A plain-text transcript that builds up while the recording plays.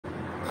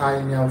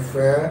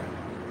àyànfẹ́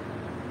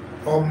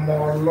ọmọ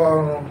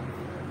Ọlọ́run,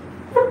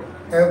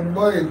 ẹ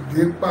gbọ́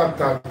ìdí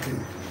pàtàkì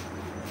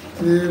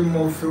tí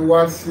mo fi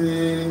wá sí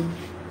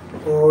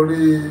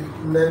orí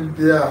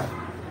mẹ́díà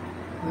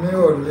ní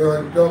òní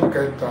ọjọ́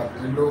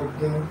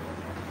 17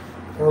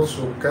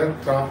 oṣù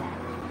kẹta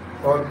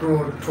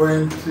ọdún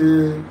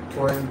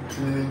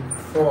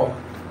 2024.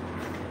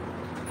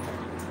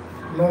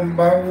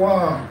 Number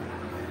 1,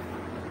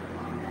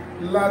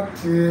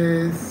 láti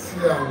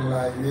ṣe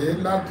àlàyé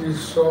láti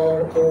sọ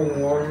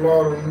ohun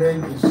Ọlọ́run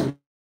méjì sí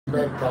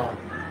mẹ́ta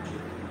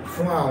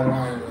fún àwọn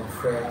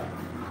àyànfẹ́.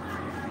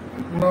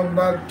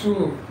 Number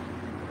 2,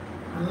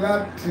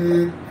 láti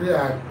pe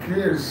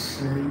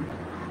àkíyèsí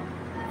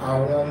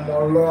àwọn ọmọ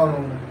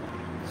Ọlọ́run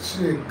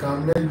sí nǹkan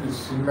méjì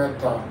sí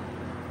mẹ́ta.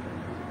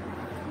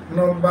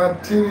 Number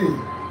 3,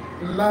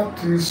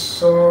 láti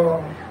sọ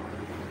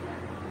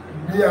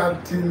bí a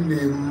ti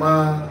lè mọ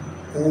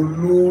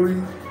olórí,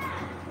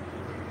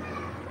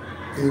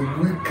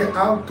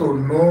 how to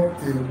know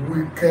a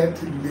wicked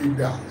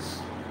leaders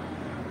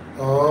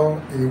or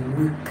a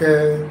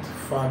wicked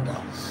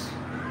fathers.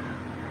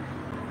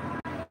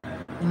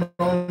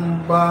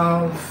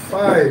 Number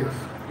 5,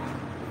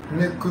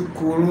 ní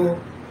kúkúrú,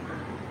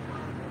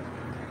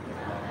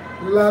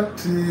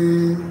 láti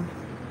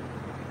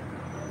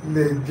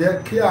lè jẹ́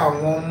kí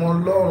àwọn ọmọ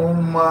Ọlọ́run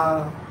mọ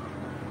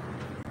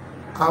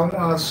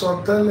àwọn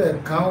àsọtẹ́lẹ̀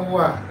kan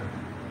wà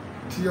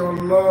tí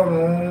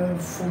Ọlọ́run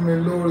fún mi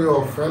lórí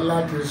ọ̀fẹ́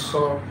láti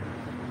sọ,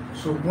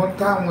 ṣùgbọ́n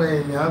táwọn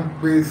èèyàn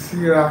gbé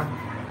síra.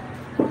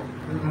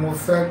 Mo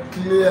fẹ́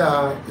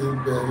clear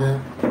ibẹ̀ yẹn.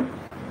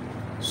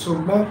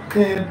 Ṣùgbọ́n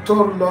kí n tó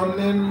lọ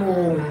nínú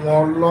ohun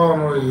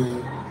Ọlọ́run yìí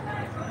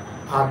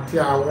àti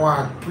àwọn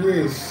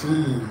àkíyèsí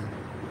yìí,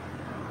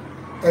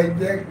 ẹ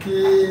jẹ́ kí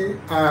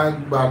a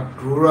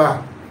gbàdúrà.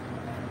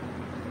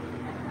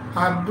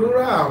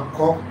 Àdúrà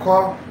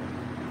àkọ́kọ́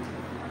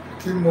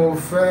tí mo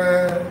fẹ́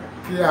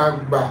kí a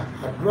gbà,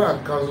 àdúrà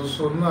kan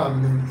ṣoṣo náà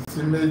ni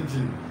sí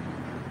méjì.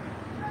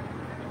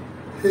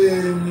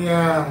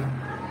 Èèyàn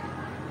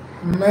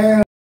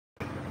mẹ́rin,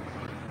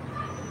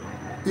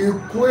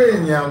 ikú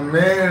èèyàn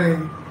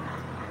mẹ́rin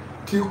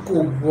tí kò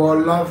bu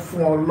ọlá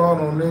fún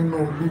Ọlọ́run nínú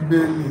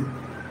Bíbélì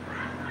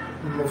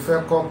ni mo fẹ́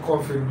kọ́kọ́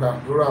fi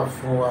gbàdúrà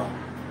fún wa.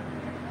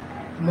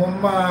 Mo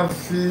máa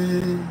fi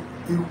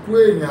ikú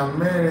èèyàn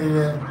mẹ́rin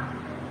yẹn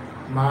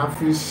máa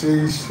fi ṣe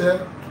iṣẹ́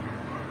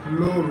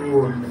lóru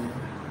òní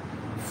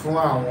fún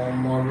àwọn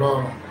ọmọ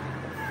Ọlọ́run.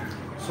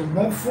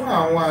 Ṣùgbọ́n fún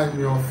àwọn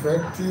àyànfẹ́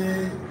tí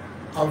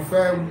a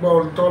fẹ́ gbọ́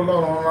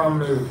tọ́lọ́run rán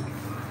mi,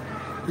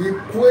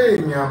 ikú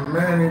èèyàn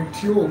mẹ́rin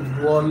tí ò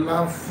bu ọlá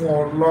fún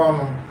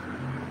Ọlọ́run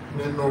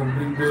nínú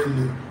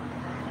Bíbélì,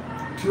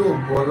 tí ò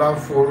bu ọlá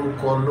fún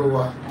orúkọ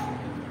Olúwa.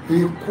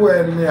 Ikú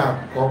ẹni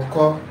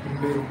àkọ́kọ́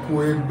ni ikú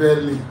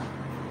Ébẹ́lì,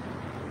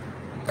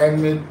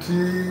 ẹni tí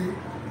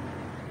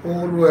ó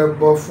rú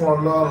ẹbọ fún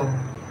Ọlọ́run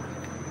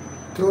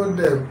tó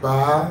dẹ̀ bá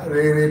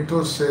rere tó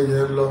ṣe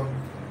yẹn lọ,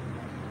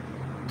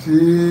 tí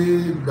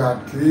ìgbà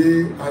tí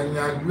a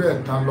yanjú ẹ̀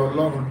tán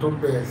lọ́lọ́run tó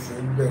bẹ̀rẹ̀ sí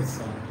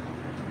gbẹ̀san.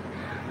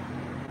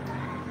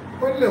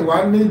 Ó lè wá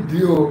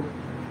nídìí o.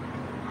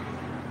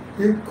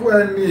 Ikú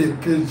ẹni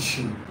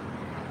èkejì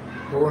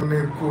òun ni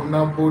ikú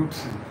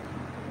Nábótì,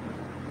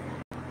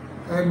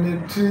 ẹni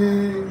tí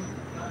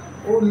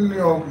ó ní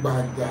ọgbà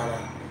àjàrà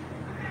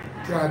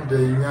tí a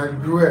dẹ̀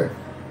yanjú ẹ̀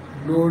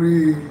lórí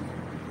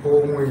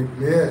ohun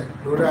ìní ẹ̀,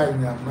 lórí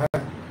àyànmọ́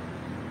ẹ̀,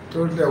 tó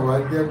dẹ̀ wá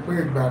jẹ́ pé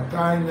ìgbà tá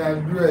a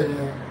yanjú ẹ̀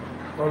yẹn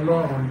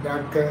Ọlọ́run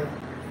dákẹ́,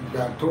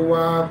 ìgbà tó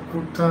wá kú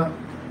tán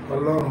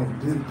Ọlọ́run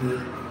dìde.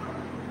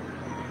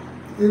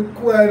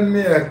 Ikú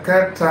ẹni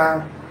ẹ̀kẹta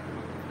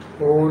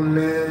òun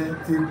ni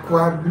ikú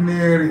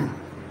Ábínérì,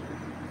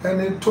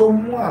 ẹni tó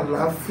mú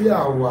àlàáfíà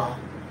wá,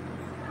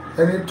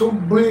 ẹni tó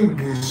bring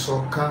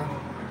ìṣọ̀kan.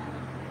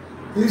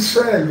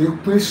 Ísírẹ́lì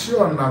pín sí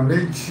ọ̀nà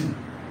méjì.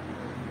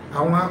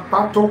 Àwọn apá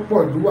tó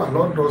pọ̀ jù wà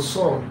lọ́dọ̀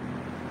Sọ́ọ̀lù,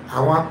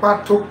 àwọn apá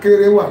tó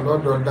kéré wà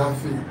lọ́dọ̀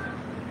Dáfídì.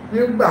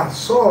 Nígbà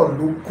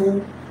Sọ́ọ̀lù kú,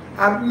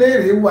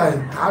 Ábínérì wà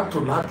ìtàtù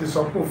láti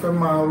sọ pé ó fẹ́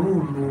máa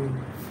rúùlù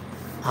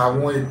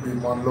àwọn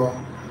ìgbìmọ̀ lọ.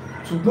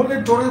 Ṣùgbọ́n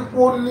nítorí pé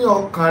ó ní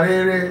ọkàn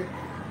rere,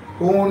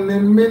 òun ni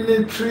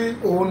military,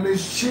 òun ni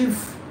chief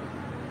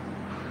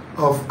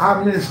of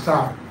army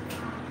staff.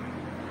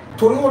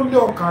 Torí ó ní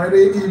ọkàn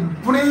rere, he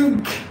bring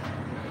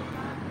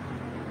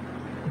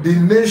the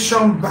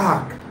nation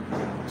back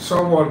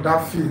sọ́wọ́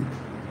Dáfídì,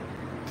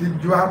 tí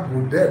Jóábù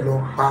dẹ̀ lọ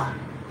pa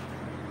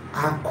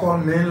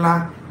akọni ńlá.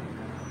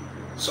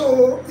 So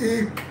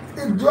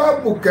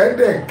Jóábù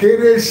kẹ́dẹ̀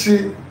kéré sí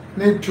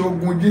ní ti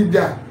ogun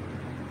jíjà,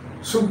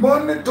 ṣùgbọ́n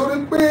nítorí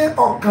pé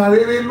ọkàn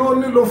rere ló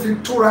ní ló fi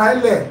túra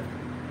ẹlẹ̀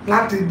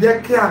láti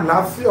jẹ́ kí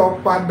àlàáfíà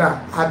padà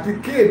àti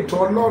kí ètò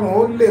Ọlọ́run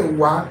ó lè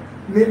wá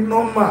ní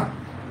nọ́mà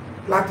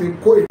láti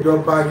kó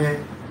ìjọba yẹn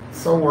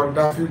sọ́wọ́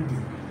Dáfídì.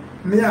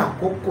 Ní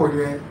àkókò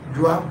yẹn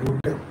Jóábù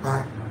dẹ̀ pa.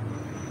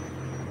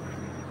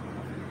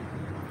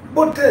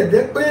 Bó tẹ̀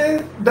jẹ́ pé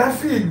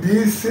Dáfídì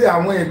ṣe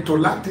àwọn ètò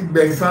láti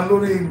gbẹ̀san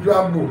lórí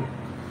Jóábù,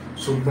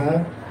 ṣùgbọ́n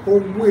ó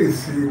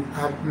wèsì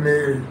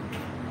Ábínérì.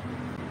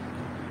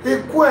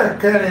 ikú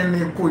ẹ̀kẹrin ni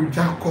ikú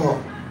Jacob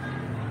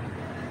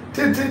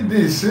títí di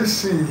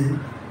ìsinsìnyí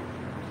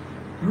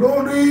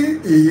lórí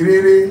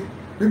ìrere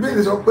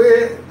Bíbélì sọ pé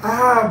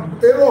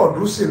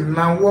Hẹ́rọ́dù sì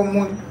nawọ́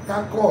mú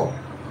Jacob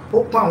ó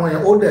pa àwọn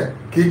èèyàn ó dẹ̀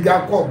kí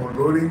Jacob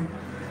lórí.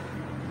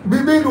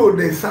 Bíbélì ò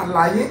dẹ̀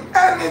ṣàlàyé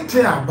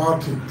anything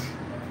about it.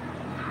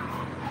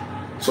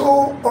 So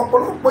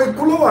ọ̀pọ̀lọpọ̀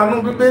ikú ló wà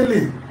nínú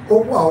Bíbélì ó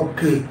wà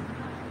òkè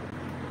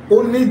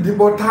ó ní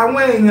ìdìbò táwọn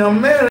èèyàn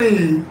mẹ́rin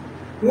yìí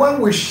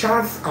when we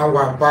shout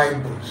our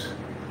Bibles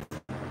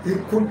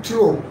ikú tí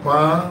ò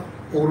pọ́n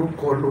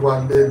orúkọ Olúwa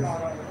lẹ́nu.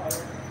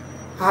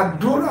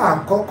 Àdúrà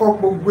àkọ́kọ́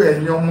gbogbo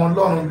ẹ̀yin ọmọ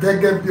Ọlọ́run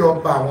gẹ́gẹ́ bí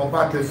ọba àwọn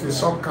bá ti fi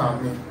sọ́kàn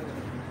mi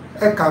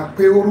ẹ kà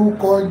pé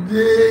orúkọ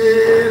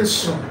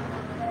Jésù.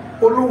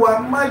 Olúwa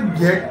má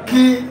jẹ́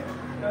kí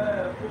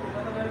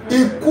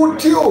ikú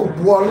tí ò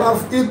bu ọlá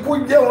ikú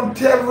jẹ́ ohun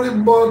tí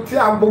everybody tí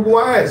a gbogbo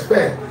wa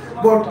expect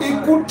but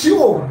ikú tí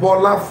ò bu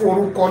ọlá fún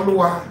orúkọ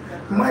Olúwa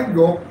má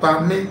jọ pa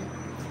mí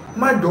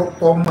má jọ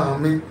pa ọmọ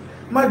mi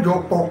má jọ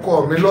pa ọkọ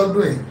mi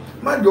lọ́dún yìí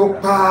má jọ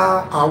pa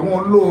àwọn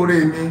olóore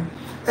mi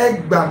ẹ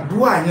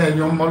gbàdúrà yẹn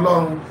ẹ̀yin ọmọ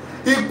Ọlọ́run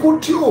ikú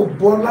tí ò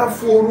bu ọlá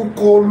fún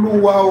orúkọ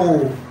Olúwa o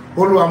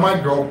Olúwa má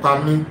jọ pa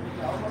mí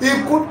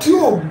ikú tí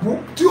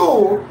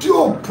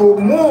ò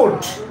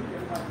promote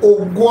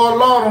ògo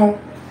Ọlọ́run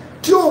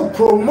tí ò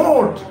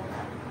promote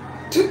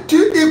tí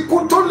ikú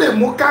tó lè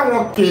mú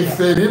káwọn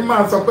kèfèrí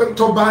máa sọ pé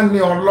tó bá ní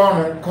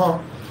Ọlọ́run kọ́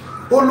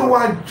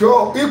Olúwa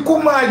jọ̀ọ́ ikú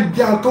máa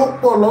jà tó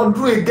pọ̀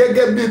lọ́dún yìí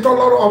gẹ́gẹ́ bí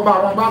tọ́lọ́rọ̀ ọba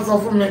àwọn bá sọ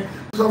fún mi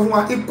sọ fún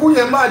wa ikú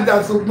yẹn máa jà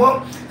ṣùgbọ́n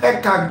ẹ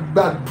kà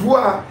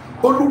gbàdúrà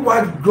Olúwa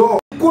jọ̀ọ́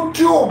ikú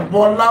tí ò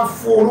bọlá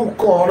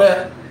forúkọ rẹ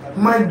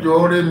má jọ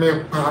rí mi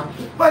pa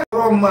má jọ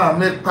ọmọ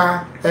mi pa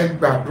ẹ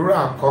gbàdúrà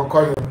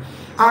àkọ́kọ́ yẹn.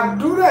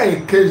 Àdúrà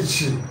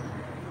ìkejì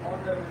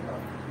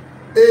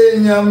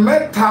èèyàn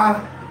mẹ́ta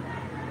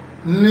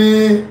ni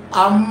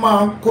a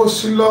máa kó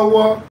sí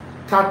lọ́wọ́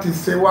tá ti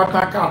ṣe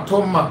wátákà tó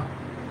mà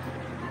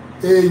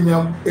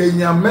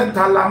èèyàn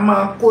mẹ́ta la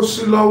máa kó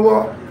sí lọ́wọ́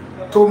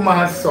tó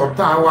máa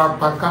ṣọ̀tá wa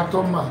pàká tó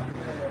mà.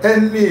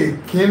 Ẹni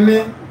ìkíní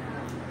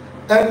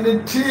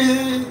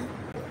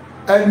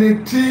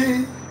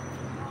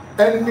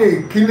ẹni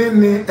ìkíní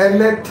ni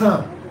ẹlẹ́tàn.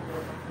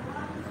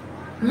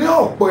 Ní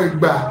ọ̀pọ̀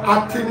ìgbà a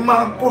ti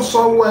máa kó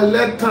sọ́wọ́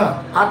ẹlẹ́tàn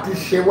a ti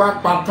ṣe wá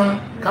patán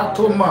ká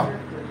tó mọ̀.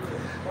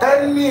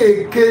 Ẹni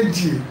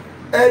èkejì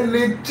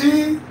ẹni tí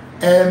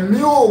ẹ̀mí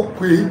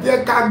òkú jẹ́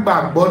ká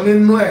gbàgbọ́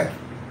nínú ẹ̀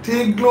tí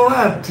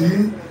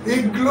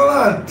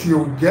ignorant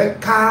ò jẹ́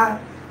ká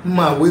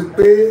mọ̀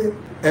wípé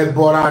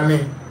ẹ̀bọra ni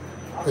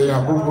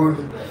èèyàn búburú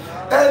ni.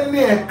 Ẹni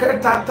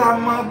ẹ̀kẹta tá a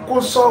máa kó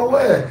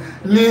sọ́wọ́ ẹ̀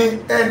ni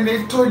ẹni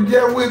tó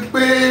jẹ́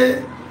wípé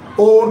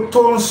ohun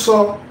tó ń sọ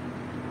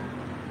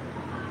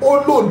ó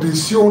lòdì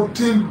sí ohun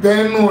tí ń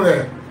bẹnu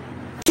rẹ̀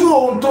tí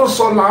ohun tó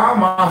sọ làá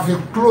máa fi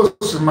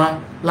close ma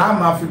làá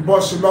máa fi bọ́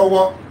sí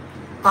lọ́wọ́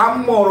a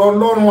mọ ọ̀rọ̀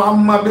Ọlọ́run a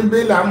mọ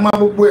Bíbélì a mọ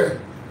gbogbo ẹ̀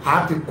a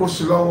ti kó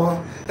sí lọ́wọ́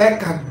ẹ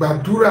kà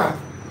gbàdúrà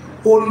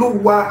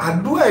Olúwa.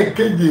 Àdúrà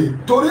ìkejì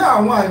torí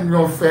àwọn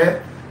àyànfẹ́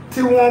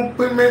tí wọ́n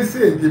pín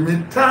mẹ́sẹ̀gì mi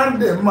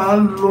táǹdẹ̀ máa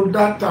ń lo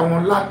dátà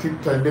wọn láti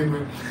tẹ̀lé mi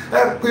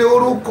ẹ pé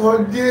orúkọ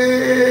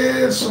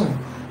Jésù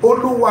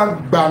Olúwa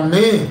gbà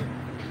mí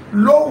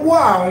lọ́wọ́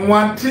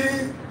àwọn tí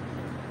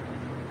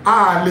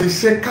a lè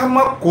ṣe ká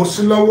má kó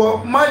sí lọ́wọ́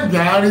má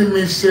jà á rí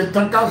mi ṣe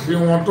tán ká fi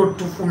wọn tó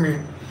tú fún mi.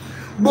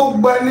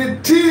 Gbogbo ẹni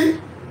tí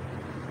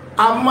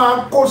a máa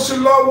kó sí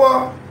lọ́wọ́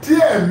tí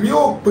ẹ̀mí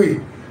òpè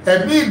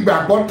ẹ̀mí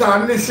ìgbàgbọ́ tá a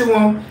ní sí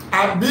wọn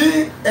àbí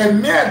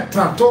ẹ̀mí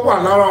ẹ̀tàn tó wà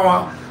lára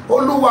wọn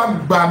Olúwa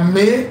gbà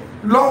mí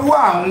lọ́wọ́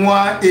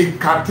àwọn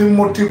ìkà tí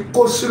mo ti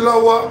kó sí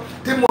lọ́wọ́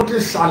tí mo ti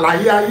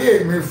ṣàlàyé ayé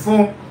mi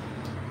fún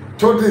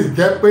tó ti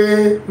jẹ́ pé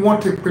wọ́n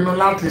ti pinnu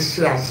láti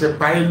ṣe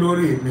àṣeparí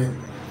lórí mi.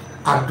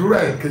 Àdúrà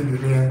ìkejì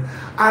nìyẹn.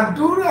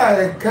 Àdúrà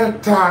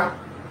ìkẹta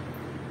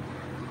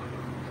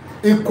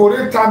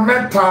ìkòríta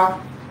mẹ́ta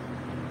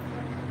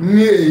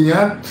ni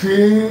èèyàn ti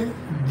ń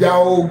ja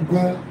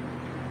ogun.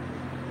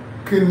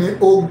 Kí ni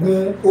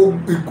ogun?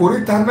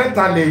 Ìkòríta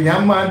mẹ́ta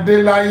lèèyàn máa dé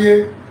láyé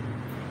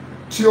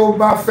tí ó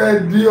bá fẹ́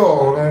dí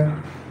ọ̀run.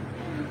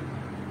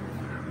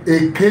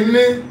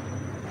 Èkíní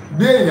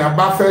bí èèyàn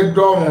bá fẹ́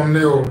dọ́run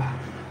ni o.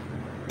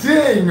 Tí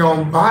èèyàn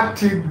bá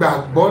ti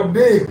gbàgbọ́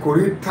dé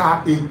ìkòríta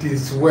it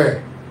is well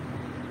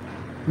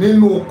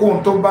nínú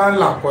okun tó bá ń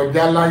là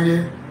kọjá láyé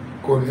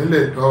kò ní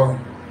lè dọ́run.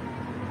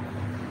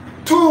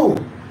 2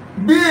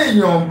 bí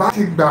èèyàn bá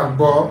ti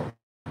gbàgbọ́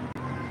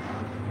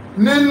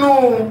nínú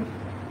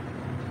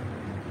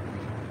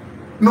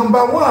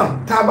number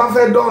 1 tá a bá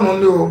fẹ́ dọ́run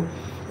ni o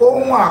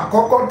ohun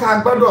àkọ́kọ́ tá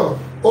a gbọ́dọ̀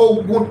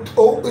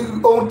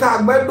ohun tá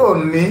a gbọ́dọ̀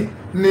ní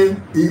ni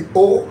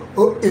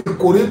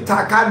ìkòríta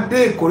ká dé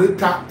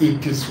ìkòríta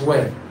it is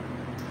well.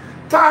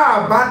 Tá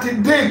a bá ti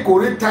dé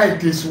ìkòríta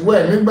it is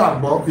well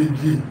nígbàgbọ́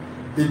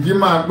ìjì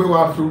máa gbé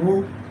wa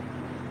ṣubú.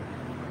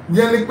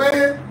 Yẹn ni pé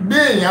bí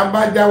èèyàn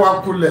bá já wa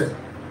kulẹ̀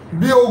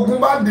bí ogun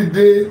bá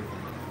dìde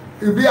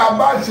bí a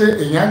bá ṣe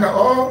èèyàn kan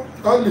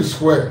all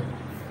is well.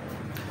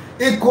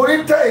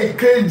 Ìkòríta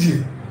ìkejì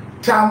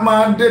tí a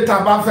máa ń dé tá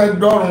a bá fẹ́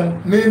dọ́run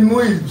nínú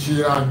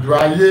ìjìyànjú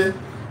ayé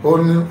ó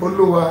ní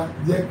Olúwa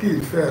jẹ́ kí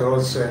ìfẹ́ rẹ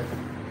ṣẹ.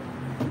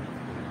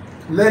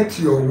 Let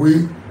your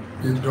will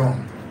be done.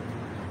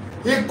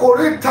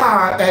 Ìkòríta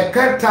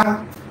ẹ̀kẹta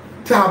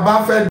tí a bá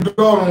fẹ́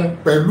dọ́run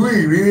pẹ̀lú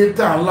ìrírí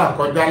tá a ń là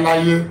kọjá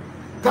láyé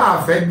tá a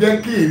fẹ́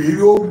jẹ́ kí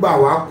ìrírí ó gbà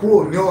wá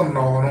kúrò ní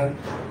ọ̀nà ọ̀run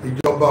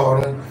ìjọba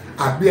ọ̀run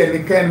àbí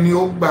ẹnikẹ́ni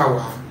ó gbà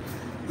wá.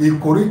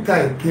 Ìkòríta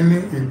ìkíní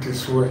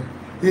ìtìsú ẹ̀.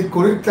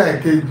 Ìkòríta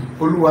ìkejì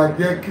Olúwa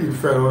jẹ́ kí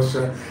ìfẹ́ rẹ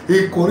ṣẹ.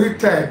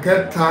 Ìkòríta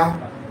ẹ̀kẹta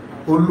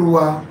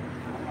Olúwa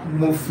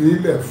mo fi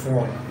ilẹ̀ fún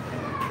ọ.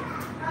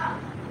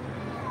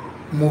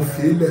 Mo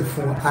fi ilẹ̀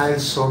fún ọ. I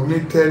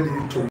submitted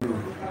it to you.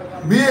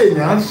 Bí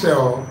èèyàn ṣẹ̀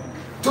ọ́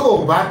tó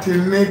o bá ti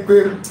ní pé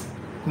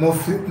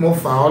mo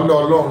fà ọ́ lé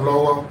Ọlọ́run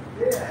lọ́wọ́.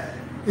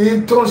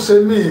 In tó ń ṣe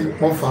mí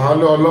mo fà ọ́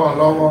lé Ọlọ́run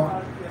lọ́wọ́.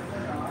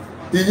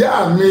 Ìyá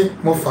mi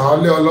mo fà ọ́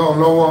lé Ọlọ́run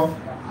lọ́wọ́.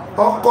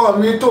 Ọkọ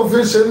mi tó fi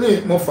ń ṣe mí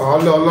mo fà ọ́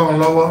lé Ọlọ́run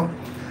lọ́wọ́.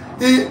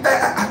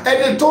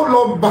 Ẹni tó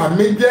lọ bà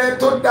mí jẹ́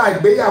tó da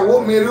ìgbéyàwó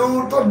mi rú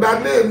tó da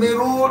ilé mi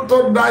rú tó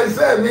da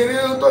iṣẹ́ mi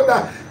rú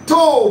tó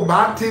o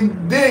bá ti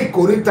dé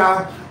ìkóríta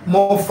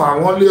mo fà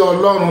wọ́n lé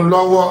Ọlọ́run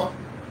lọ́wọ́.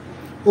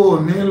 Ó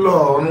ní lọ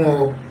ọ̀run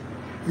o.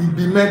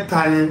 Ibi mẹ́ta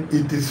yẹn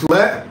ìtìsú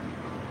ẹ̀.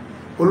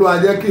 Olúwa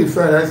jẹ́ kí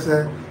ìfẹ́ rẹ ṣẹ.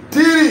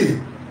 3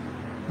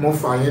 mo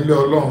fà yín lé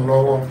Ọlọ́run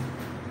lọ́wọ́.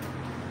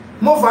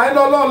 Mo fà yín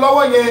lé Ọlọ́run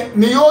lọ́wọ́ yẹn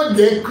ni yóò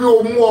jẹ́ kí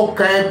o mú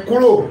ọkàn ẹ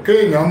kúrò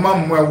kéèyàn má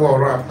mú ẹwọ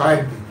ọ̀rọ̀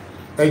àbáyé.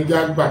 Ẹ jẹ́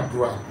á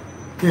gbàdúrà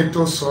kí n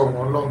tó sọ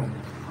wọn lọ́run.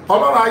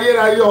 Ọlọ́run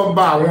ayérayé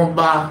ọba àwọn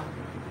ọba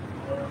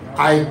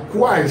àìkú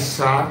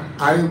àìsà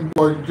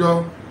àìgbọ́jọ́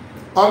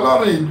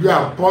Ọlọ́run ìjọ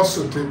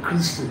Apostolic ti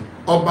Kristi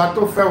ọba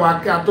tó fẹ́ wa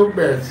kí a tó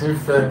bẹ̀rẹ̀ sí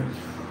fẹ́.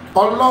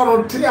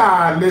 Ọlọ́run tí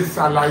a lè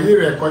ṣàlàyé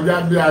rẹ̀ kọjá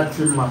bí a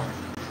ti mọ̀.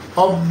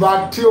 Ọba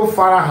tí ó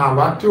farahàn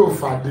wá tí ó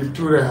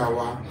fàdítú rẹ̀ hàn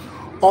wá.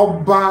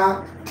 Ọba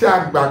tí a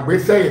gbàgbé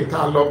sẹ́yìn tá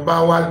a lọ bá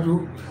wájú.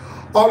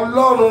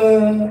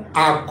 Ọlọ́run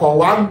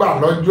àkọ̀wágbà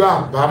lọ́jọ́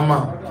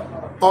àbámọ̀.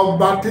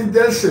 Ọba tí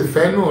jẹ́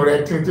ṣèfẹ́nù rẹ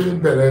títí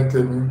bẹ̀rẹ̀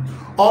tèmi.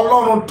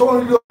 Ọlọ́run tó ń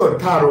yọ̀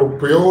tá a rò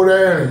pé ó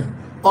rẹ́rìn.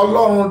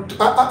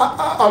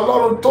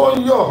 Ọlọ́run tó ń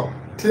yọ̀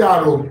tí a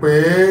rò pé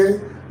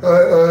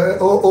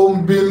ó ń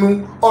bínú.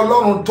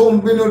 Ọlọ́run tó ń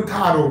bínú tá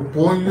a rò pé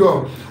ó ń yọ̀.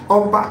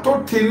 Ọba tó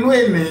ti inú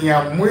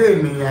ènìyàn mú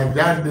ènìyàn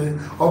jáde.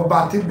 Ọba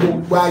tí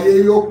gbogbo ayé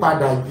yóò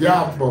padà jẹ́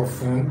àbọ̀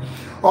fún.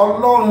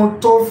 Ọlọ́run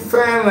tó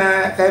fẹ́ràn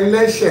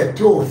ẹlẹ́ṣẹ̀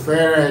tí ò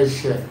fẹ́ràn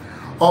ẹ̀ṣẹ̀.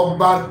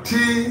 Ọba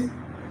tí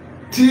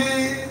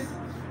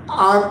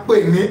a pè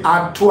ní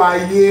atú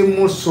ayé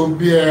mú so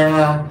bí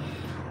ẹran.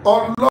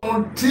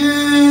 Ọlọ́run tí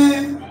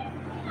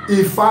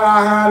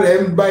ìfarahàn rẹ̀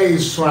ń bá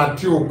ìsùn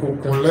àti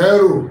òkùnkùn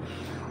lẹ́rù.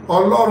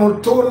 Ọlọ́run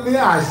tó ní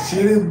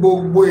àṣírí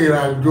gbogbo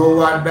ìrìnàjò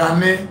wa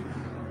dání.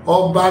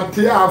 Ọba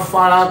tí a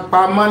fara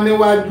pamọ́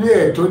níwájú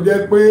ẹ̀ tó jẹ́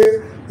pé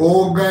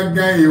òun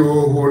gangan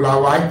ìhòòhò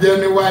làwa jẹ́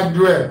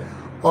níwájú ẹ̀.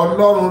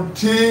 Ọlọ́run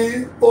tí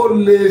ó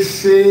lè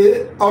ṣe,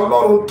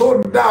 Ọlọ́run tó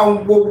dá ohun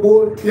gbogbo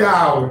tí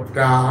a ò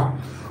dá.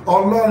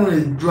 Ọlọ́run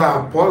ìjọ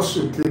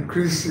Apostolic ti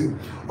Kristi.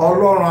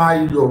 Ọlọ́run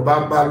Ayọ̀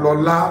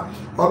Babalọ́lá.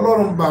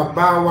 Ọlọ́run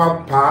bàbá wa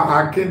Pa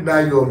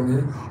Akíndayọ̀mí.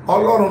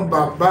 Ọlọ́run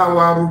bàbá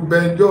wa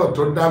Rúbẹ́njọ́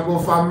tó dá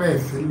Gófámẹ̀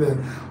sílẹ̀.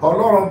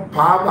 Ọlọ́run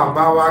Pa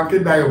bàbá wa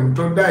Akíndayọ̀mí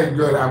tó dá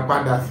ìjọ rẹ̀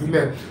padà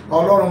sílẹ̀.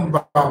 Ọlọ́run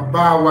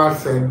bàbá wa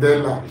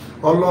Sẹ̀ndẹ́là.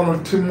 Ọlọ́run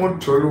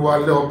Tímótì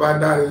Olúwalé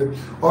Ọbádáre.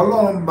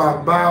 Ọlọ́run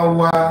bàbá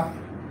wa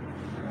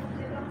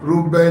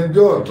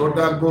Rúbẹ́njọ́ tó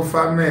dá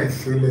Gófámẹ̀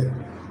sílẹ̀.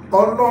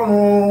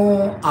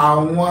 Ọlọ́run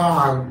àwọn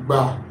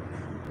àgbà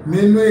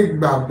nínú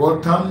ìgbàgbọ́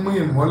tán mú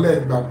ìmọ́lẹ̀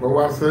ìgbàgbọ́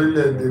wá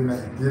sórílẹ̀-èdè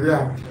Nàìjíríà.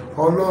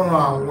 Ọlọ́run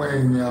àwọn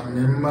èèyàn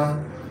mímọ́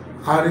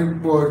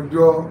arúgbó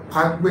ọjọ́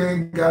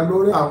agbẹ́ngà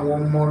lórí àwọn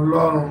ọmọ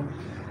Ọlọ́run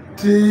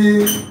tí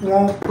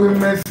wọ́n pín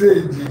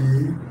mẹ́sẹ̀jì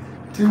yìí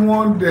tí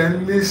wọ́n dẹ̀ ń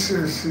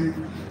listen sí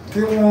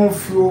tí wọ́n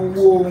fi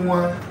owó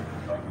wọn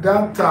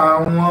dátà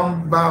wọn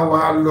bá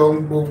wa lọ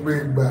gbogbo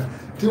ìgbà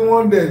tí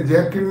wọ́n dẹ̀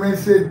jẹ́ kí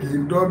mẹ́sẹ̀jì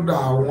dọ́dọ̀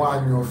àwọn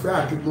àyànfẹ́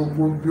àti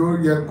gbogbo bí ó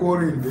yẹ kó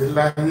rìn dé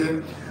láyé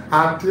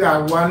àti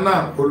àwa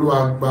náà. Olúwa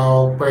gba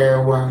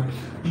ọpẹ́ wa.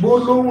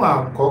 Gbólóhùn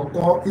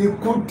àkọ́kọ́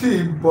ikú tí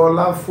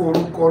ìbọlá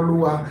forúkọ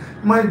Olúwa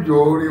má jẹ́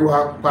orí wa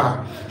pa.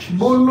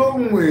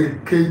 Gbólóhùn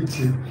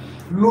èkejì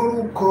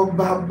lórúkọ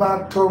Bàbá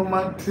tọ́mọ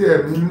tí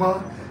ẹ̀mí mọ́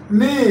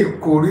ní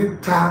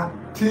ìkóríta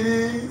tí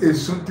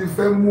èṣù ti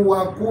fẹ́ mú wa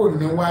kúrò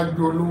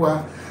níwájú Olúwa.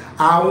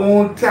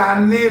 Àwọn tí a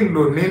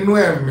nílò nínú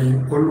ẹ̀mí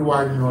Olúwa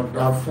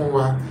yọ̀ǹda fún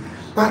wa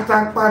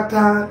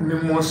pátápátá ni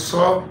mo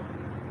sọ.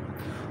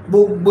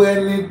 Gbogbo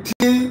ẹni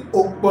tí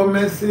ó gbọ́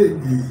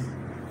mẹ́sẹ̀jì,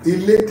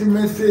 ilé tí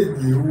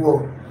mẹ́sẹ̀jì wọ̀,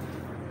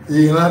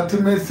 ìran tí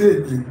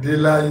mẹ́sẹ̀jì dé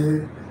láyé,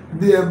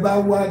 bí ẹ bá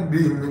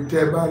wádìí mi tí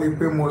ẹ bá rí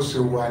pé mo sì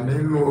wà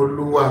nínú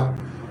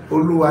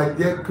Olúwa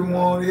jẹ́ kí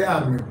wọ́n rí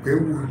àmì pé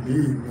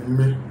wòlíì ni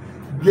mí.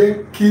 Jẹ́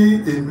kí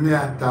èmi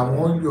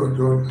àtàwọn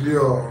yọ̀jọ̀ dé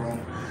ọ̀run.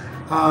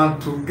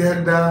 And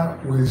together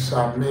we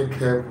shall make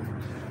heaven.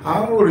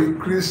 A ó rí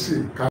Kristi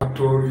ká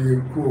tó rí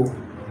ikú.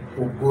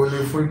 Ògo ni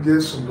fún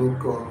Jésù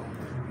lókè ọ̀run.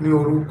 Ní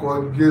orúkọ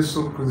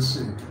Jésù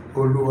Kristi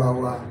Olúwa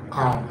wa,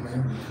 àmín.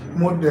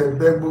 Mo dẹ̀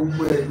bẹ̀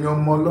gbogbo ẹ̀yin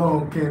ọmọ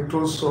Ọlọ́run kí n tó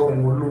sọ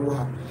ohun Olúwa,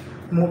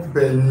 mo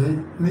bẹ̀ yín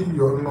ní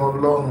ìyọ́nú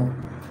Ọlọ́run,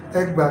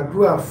 ẹ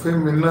gbàdúrà fún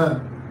mi náà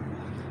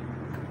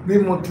bí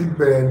mo ti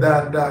bẹ̀rẹ̀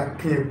dáadáa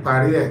kí n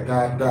parí ẹ̀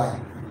dáadáa,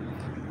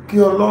 kí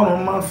Ọlọ́run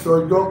má fi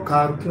ọjọ́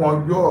kan kún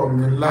ọjọ́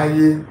mi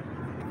láyé.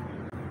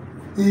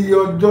 Iye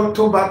ọjọ́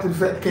tó bá ti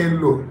fẹ́ kí n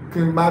lò, kí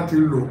n bá ti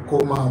lò kó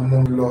máa mú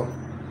lọ.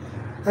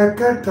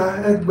 Ẹ̀kẹta,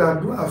 ẹ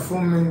gbàdúrà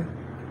fún mi,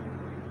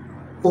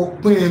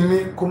 òpin mi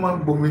kó má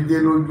gbòmìjé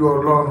lójú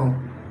Ọlọ́run.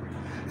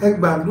 Ẹ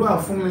gbàdúrà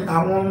fún mi,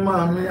 àwọn ọmọ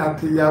mi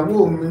àti ìyàwó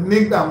mi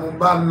nígbà mo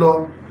bá lọ,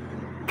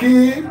 kí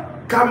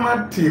ká má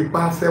tì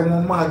pasẹ̀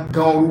wọn máa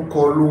gan orúkọ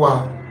Olúwa.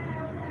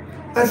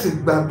 Ẹ sì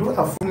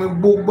gbàdúrà fún mi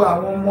gbogbo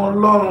àwọn ọmọ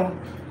Ọlọ́run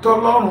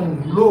tọ́lọ́run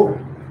lò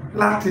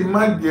láti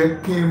má jẹ́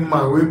kí n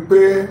mọ̀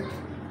wípé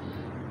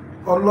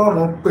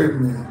Ọlọ́run pè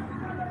mí.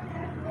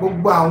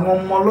 Gbogbo àwọn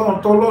ọmọ Ọlọ́run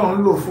tọ́lọ́run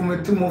lò fún mi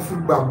tí mo fi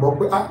gbàgbọ́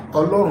pé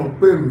Ọlọ́run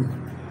pè mí,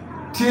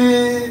 tí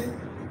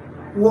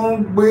wọ́n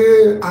ń gbé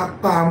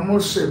apá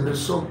Mósè mi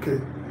sókè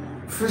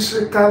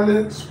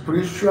physically,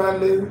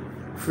 spiritually,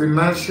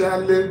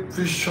 financially,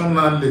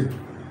 visionally.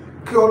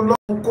 Kí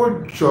Ọlọ́run kó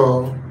jọ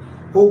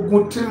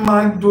ogun tí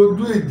máa ń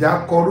dojú ìjà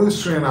kọ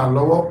orísun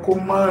ìrànlọ́wọ́ kó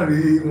má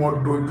rí wọn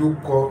dojú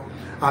kọ,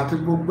 àti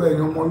gbogbo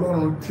ẹ̀yin ọmọ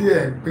Ọlọ́run tí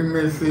ẹ̀ ń pín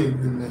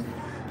mẹ́sẹ̀gì mi.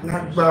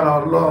 Lágbára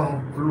Ọlọ́run,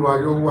 Olúwa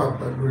yóò wà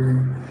pẹ̀lú yín.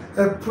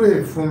 Ẹ pray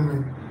fún mi,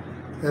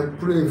 ẹ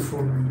pray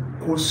fún mi.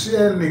 Kò sí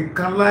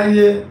ẹnìkan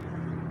láyé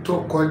tó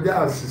kọjá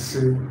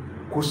àṣìṣe,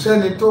 kò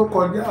sẹ́ni tó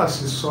kọjá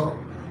àṣìsọ,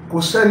 kò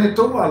sẹ́ni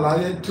tó wà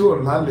láyé tí ò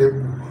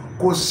lálébù,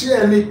 kò sí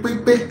ẹni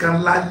pípé kan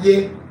láyé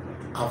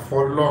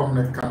àfọlọ́run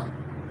nìkan.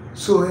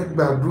 So ẹ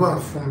gbàdúrà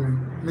fún mi,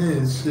 mi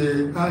ì ṣe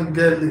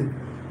áńgẹ́lì.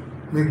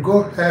 May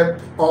God help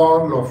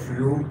all of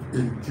you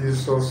in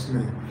Jesus'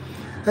 name.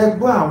 Ẹ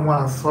gbọ́ àwọn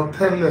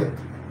àsọtẹ́lẹ̀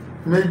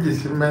 2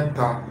 sí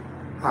 3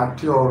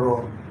 àti ọ̀rọ̀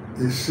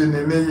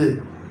ìṣininíyè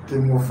tí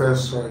mo fẹ́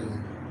sọ yìí.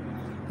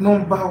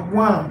 Number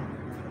 1,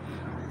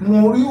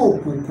 mo rí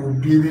òkùnkùn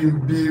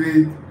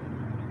biribiri,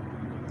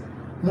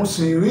 mo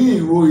sì rí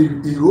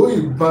ìró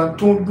ìbọn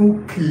tó dún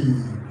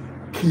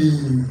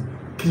kìí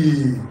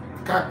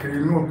káàkiri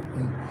inú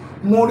òkùnkùn.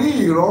 Mo rí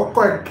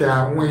ìrọ́kẹ̀kẹ̀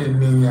àwọn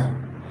ènìyàn,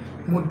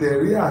 mo dẹ̀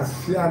rí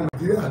àsíá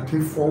Nàìjíríà tí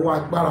fọwọ́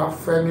agbára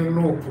fẹ́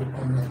nínú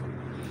òkùnkùn náà.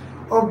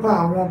 Ọba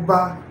àwọn ọba,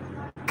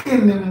 kí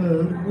ni mò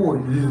ń wò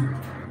yìí?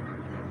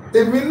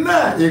 Èmi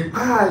náà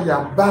ìpáàyà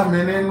bá mi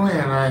nínú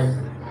ìran yìí.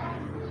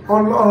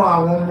 Ọlọ́run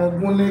àwọn ọmọ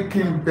ogun ní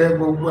kí n bẹ̀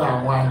gbogbo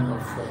àwọn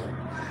àyànfẹ́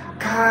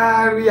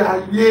kárí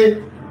ayé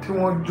tí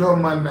wọ́n jọ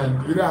ọmọ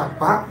Nàìjíríà,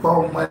 pàápàá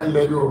ọmọ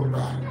ilẹ̀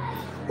Yorùbá.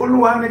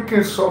 Olúwa ní kí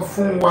n sọ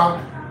fún wa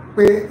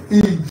pé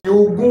ìjì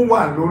ogun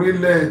wà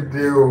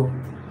lórílẹ̀‐èdè o,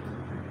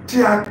 tí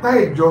apá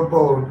ìjọba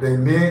ọ̀dẹ̀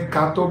ní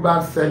ká tó bá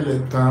ṣẹlẹ̀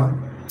tán.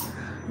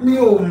 Mi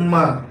ò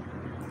mọ̀,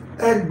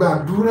 ẹ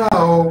gbàdúrà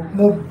o,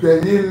 mo bẹ̀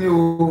yín ni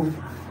o,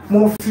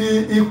 mo fi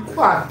ikú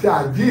àti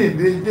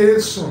àjíǹde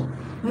Jésù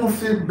mo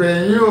fi bẹ̀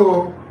yín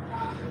o.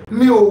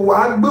 Mi ò wá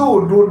gbé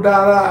òdo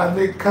dára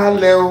mi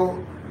kalẹ̀ o,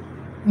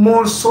 mo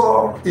sọ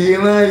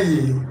ìran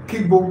yìí kí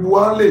gbogbo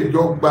wa lè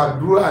jọ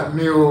gbàdúrà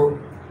ni o.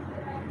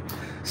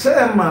 Ṣé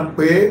ẹ mọ̀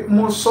pé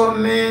mo sọ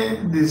ní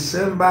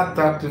December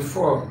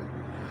 34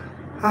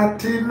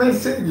 àti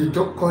mẹ́sẹ̀gì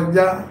tó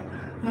kọjá,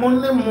 mo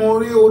ní mo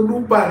rí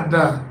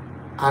Olúbàdàn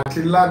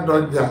àti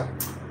Ládọjà,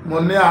 mo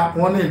ní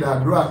wọ́n ní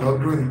ìdádúrà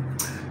lọ́dún yìí,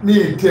 ní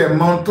ìtì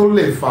ẹ̀mọ́ tó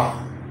lè fà á.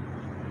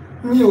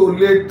 Mi ò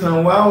lè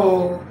tàn wá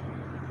o.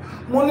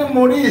 Mo ní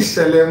mo rí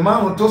ìṣẹ̀lẹ̀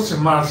 5 tó sì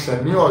máa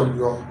ṣẹ̀ ní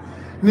Ọ̀yọ́,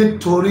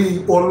 nítorí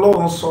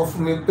Ọlọ́run sọ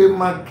fún mi pé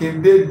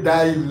Mákindé da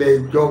ilẹ̀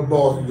ìjọba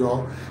Ọ̀yọ́,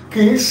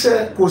 kì í ṣe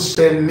kò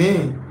ṣẹ̀ní.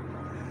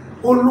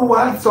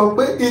 Olúwa sọ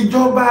pé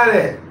ìjọba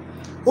rẹ̀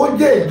ó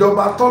jẹ́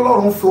ìjọba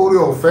tọ́lọ́run fi oore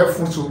ọ̀fẹ́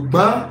fún,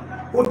 ṣùgbọ́n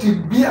ó ti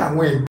bí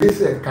àwọn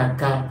ìgbésẹ̀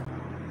kankan.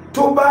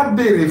 Tó bá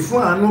béèrè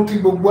fún àánú tí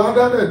gbogbo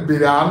adábẹ̀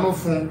béèrè àánú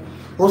fún,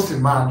 ó sì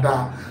máa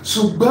dáa.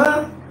 Ṣùgbọ́n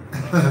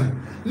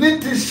ní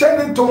ti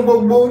sẹ́nitọ̀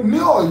gbogbo ní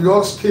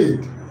Ọ̀yọ́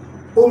state,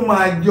 ó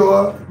máa jọ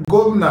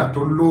gómìnà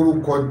tó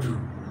lórúkọ jù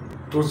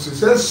tó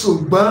ṣiṣẹ́,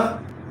 ṣùgbọ́n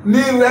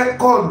ní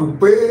rẹ́kọ̀dù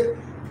pé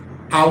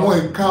àwọn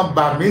nǹkan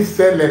bàmí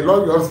ṣẹlẹ̀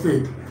lọ́yọ́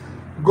state,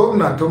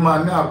 gómìnà tó máa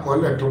ní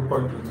àkọọ́lẹ̀ tó pọ̀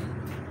jù ní.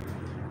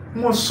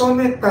 Mo sọ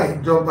nípa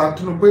ìjọba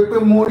Tinubu pé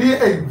mo rí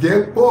ẹ̀jẹ̀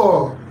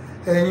pọ̀,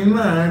 ẹ̀yin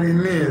náà rí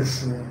ní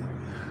ìsìn.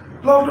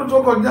 Lọ́dún tó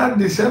kọjá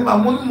December,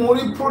 mo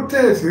rí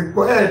protest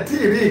pọ̀, ẹ̀ tí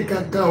ì rí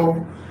kankan o.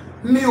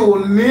 Mi ò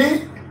ní,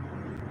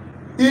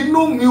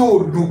 inú mi ò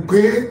dùn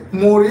pé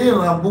mo rí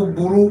ìran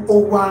búburú ó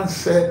wá ń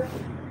ṣẹ.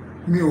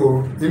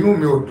 Inú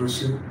mi ò dùn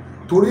sí,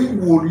 torí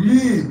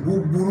wòlíì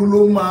búburú ló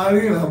máa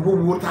rí ìran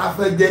búburú tá a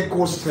fẹ́ jẹ́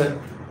kó ṣẹ.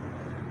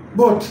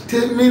 But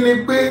tèmi ni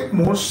pé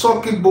mò ń sọ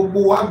kí gbogbo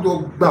wa jọ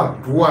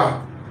gbàdúrà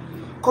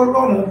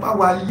kọ́lọ́run bá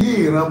wa yí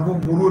ìran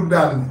búburú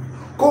dànù,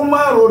 kó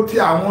má ro ti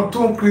àwọn tó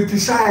ń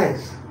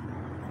criticize.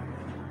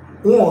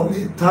 Wọn ò ní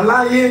tán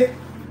láyé.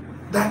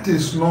 That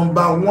is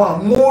number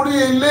 1. Mo rí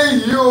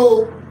eléyìí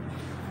o,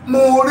 mo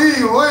rí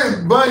ìró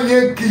ìbọn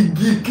yẹn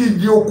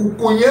kìjìkìjì,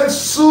 òkùnkùn yẹn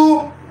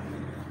sú.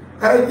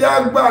 ẹ jẹ́ á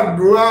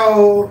gbàdúrà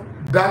o.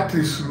 That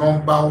is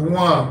number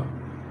 1.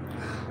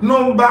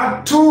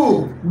 Number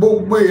 2,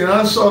 gbogbo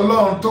ìránṣẹ́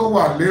Ọlọ́run tó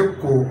wà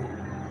lÉkòó,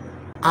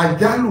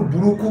 àjálù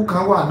burúkú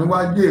kan wà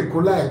níwájú Èkó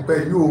láìpẹ́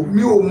yìí o.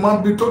 Mi ò mọ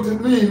ibi tó ti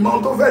ní ìmọ̀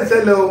tó fẹ́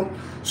ṣẹlẹ̀ o,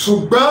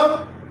 ṣùgbọ́n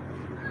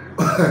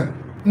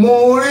mo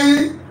rí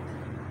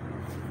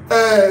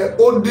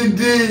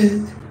odidi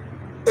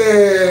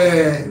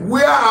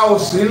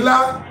warehouse ńlá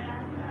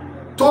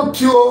tó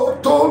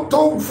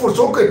fò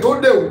sókè tó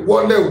dẹ̀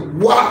wọlé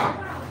wá.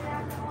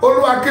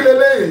 Olúwa kí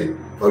leléyìí?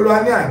 Olúwa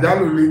ní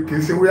àjálù lè kìí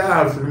ṣe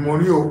warehouse ni mo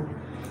rí o.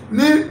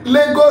 Ní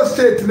Lagos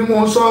State ni mo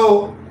ń sọ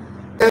o.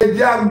 Ẹ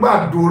jẹ́ á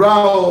gbàdúrà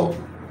o.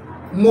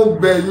 Mo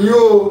bẹ̀ yín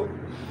o.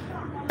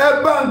 Ẹ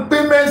bá ń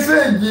pín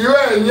mẹ́sẹ̀gì yóò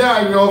ẹ̀yin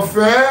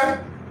àyànfẹ́.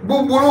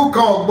 Búburú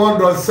kan ò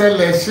gbọdọ̀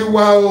ṣẹlẹ̀ sí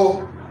wa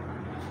o.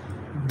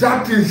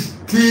 That is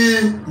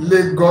still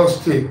Lagos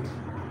State.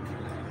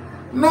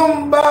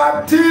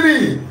 Number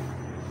 3,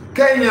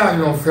 kẹ́yìn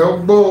àyànfẹ́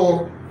gbọ́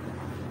o.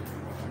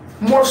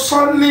 Mo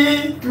sọ ní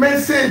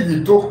mẹ́sẹ̀gì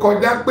tó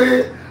kọjá pé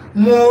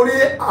mo rí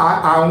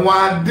àwọn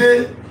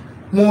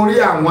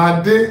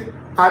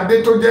adé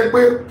tó jẹ́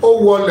pé ó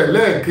wọlẹ̀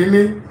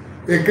lẹ́ẹ̀kíní,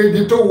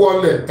 èkejì tó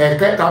wọlẹ̀,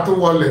 ẹ̀kẹta tó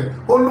wọlẹ̀.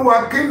 Olúwa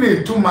kí ni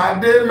ìtumọ̀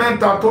adé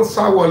mẹ́ta tó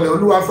sá wọlẹ̀?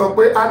 Olúwa sọ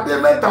pé adé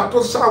mẹ́ta tó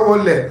sá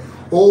wọlẹ̀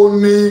ó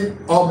ní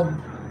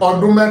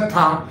ọdún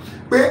mẹ́ta,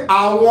 pé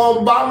àwọn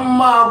ọba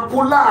máa kú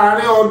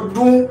láàrin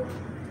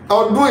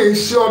ọdún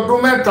ìṣe ọdún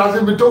mẹ́ta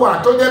síbi tó wà,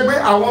 tó jẹ́ pé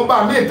àwọn ọba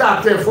míì tá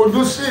àti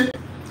ẹ̀fojú sí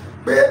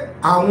pé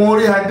àwọn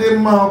orí adé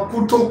máa kú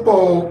tó pọ̀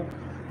o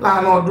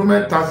láàrin ọdún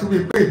mẹ́ta síbi,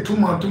 pé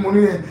ìtumọ̀ tí mo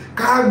ní yẹn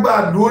ká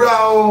gbàdúrà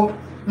o.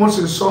 Mo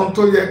sì sọ ohun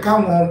tó yẹ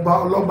káwọn ọba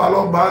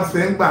lọ́balọ́ba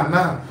ṣe ń gbà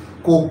náà,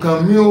 kò kàn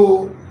mí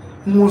o.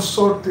 Mo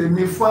sọ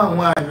tèmi fún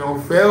àwọn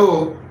àyànfẹ́ o.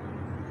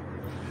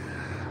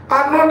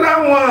 Another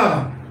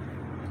one,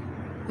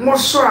 mo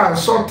sọ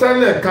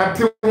àsọtẹ́lẹ̀ kan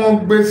tí wọ́n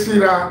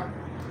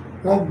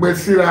gbé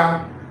síra.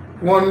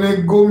 Wọ́n ní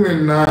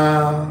gómìnà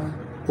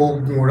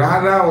Ògùn,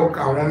 rárá o,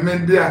 àwọn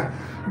mídíà.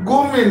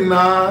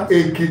 Gómìnà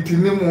Èkìtì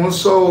ni mò ń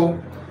sọ o,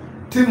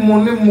 tí mo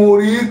ní mo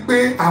rí pé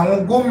àwọn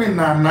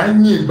gómìnà náà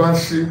yìnbọn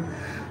sí.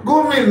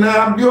 Gómìnà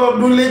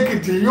Abíọ́dún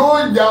lÉkìtì yóò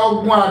ja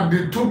ogun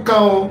àdìtú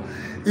kan o.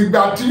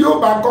 Ìgbà tí yóò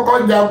bá kọ́kọ́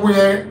jagun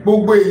yẹn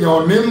gbogbo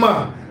èèyàn ní mọ̀,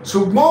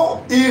 ṣùgbọ́n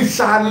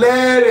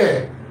ìsàlẹ̀ rẹ̀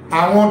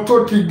àwọn tó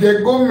ti jẹ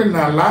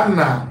gómìnà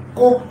lánàá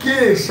kó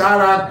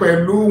kíyèsára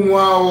pẹ̀lú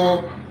wọn o.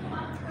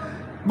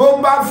 Bó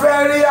bá fẹ́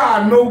rí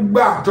àánú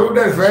gbà tó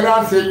dẹ̀ fẹ́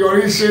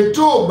láṣeyọrí ṣe,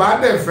 tó bá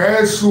dẹ̀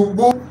fẹ́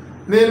ṣubú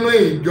nínú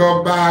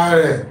ìjọba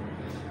rẹ̀,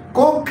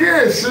 kó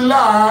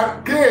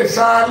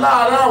kíyèsára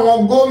láàárín àwọn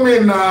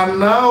gómìnà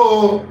àná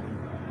o.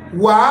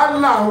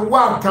 Wàhálà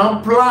wà tán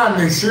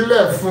pílánì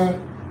sílẹ̀ fún.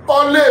 Ó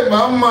lè má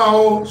mọ̀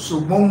o,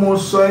 ṣùgbọ́n mo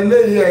sọ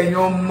eléyìí ẹ̀yin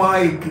ọmọ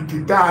Èkìtì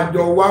tá a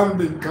jọ wá ń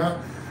bì kan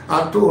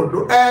àtòdó.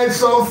 Ẹ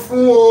sọ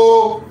fún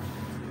o.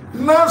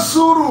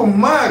 Nasiri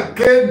má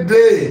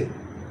kéde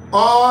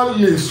all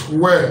is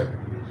well.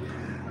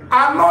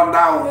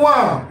 Another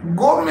one,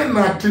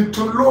 gómìnà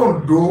tuntun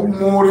l'Ondo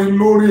mo rí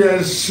lórí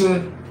ẹṣin.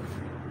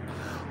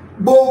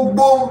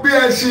 Gbogbo bí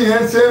ẹṣin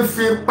yẹn ṣe ń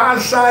fipá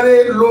sáré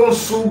ló ń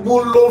ṣubú,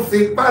 ló ń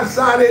fipá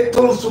sáré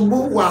tó ń ṣubú,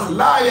 wà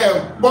láyé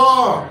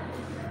pọ̀.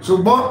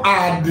 Ṣùgbọ́n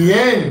at the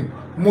end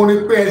mo rí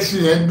pé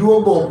ẹṣin yẹn dúró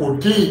bọ̀, kò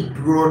tí ì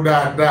dúró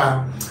dáadáa.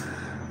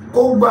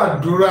 Kó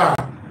gbàdúrà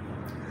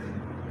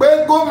pé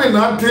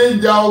gómìnà ti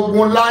ń ja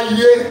ogun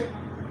láyé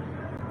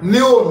ní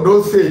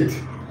Ondo State,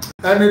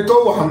 ẹni tó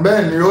wà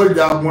bẹ́ẹ̀ ni yóò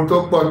ja ogun tó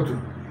pọ̀ jù,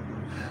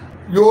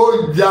 yóò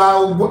ja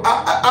ogun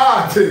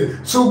àti,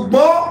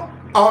 ṣùgbọ́n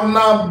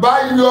ọ̀nà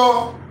àbáyọ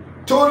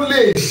tó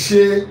lè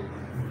ṣe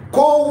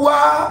kó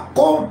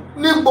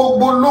ní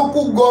gbogbo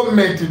local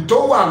government tó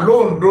wà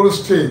l'Ondo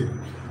State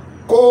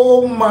kó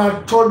máa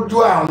tọ́jú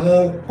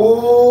àwọn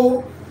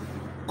opó,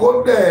 kó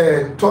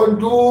dẹ̀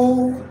tọ́jú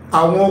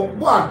àwọn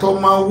opó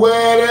àtọmọ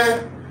wẹ́rẹ́.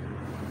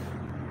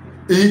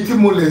 Èyí tí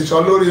mo lè sọ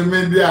lórí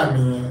mídíà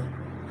nìyẹn.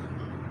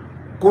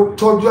 Kó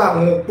tọ́jú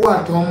àwọn opó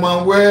àtọmọ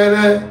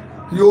wẹ́rẹ́,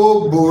 yóò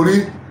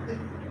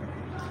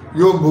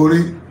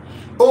borí.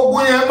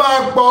 Ogun yẹn máa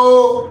pọ̀ o.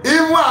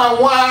 Ìwọ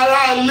àwọn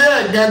ará ilé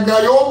ẹ̀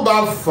gangan yóò bá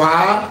fà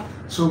á,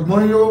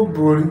 ṣùgbọ́n yóò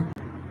borí.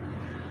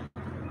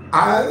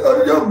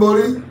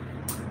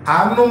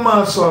 Àánú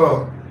máa sọ̀rọ̀,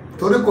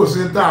 torí kò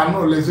sí tá àánú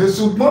lè ṣe,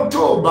 ṣùgbọ́n tó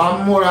o bá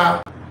múra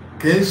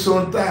kì í so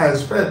tá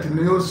expect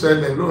ni ó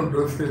ṣẹlẹ̀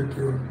l'Ondo State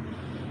o.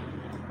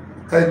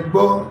 Ẹ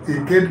gbọ́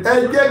ìkéde, ẹ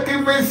jẹ́ kí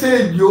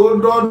mẹ́sẹ̀gì ó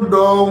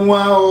dọ́dọ̀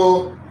wọn o,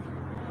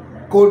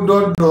 kó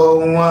dọ́dọ̀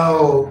wọn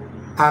o,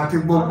 àti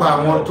gbogbo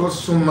àwọn tó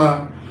súnmọ́.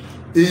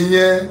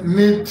 Ìyẹn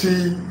ní ti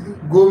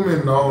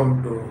gómìnà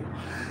Ondo.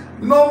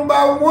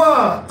 Number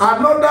 1,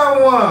 another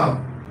one,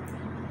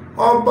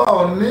 ọba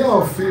Ọ̀ní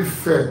of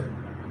Ifẹ̀,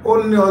 ó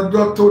ní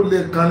ọjọ́ tó le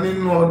kan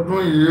nínú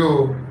ọdún yìí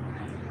o.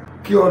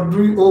 Kí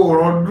ọdún yìí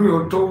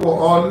tó wọ̀,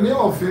 Ọ̀ní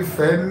of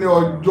Ifẹ̀ ní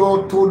ọjọ́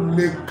tó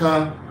le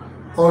kan,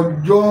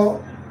 ọjọ́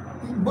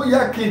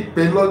bóyá kí n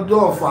pè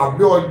lọ́jọ́ ọ̀fọ̀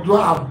àbí ọjọ́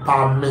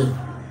àbàmì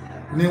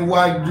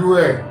níwájú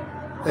ẹ̀.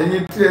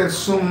 ẹ̀yin tí ẹ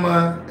súnmọ́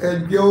ẹ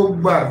jẹ́ ó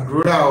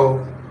gbàdúrà o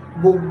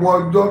gbogbo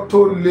ọjọ́ tó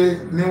le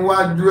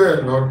níwájú ẹ̀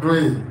lọ́dún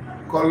yìí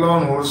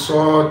kọ́lọ́run sọ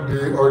ọ́ di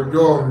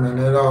ọjọ́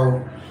òmìnira o.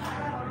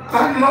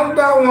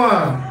 Another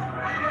one,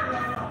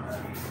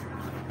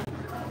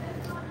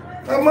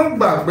 ẹ má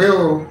gbàgbé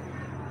o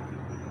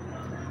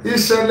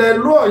ìṣẹ̀lẹ̀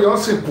ìlú Ọ̀yọ́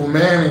sì kù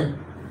mẹ́rin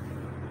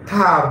tá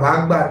a bá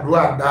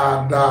gbàdúrà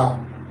dáadáa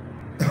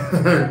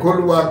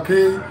k'Olúwa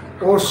kí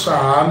ó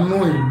ṣàánú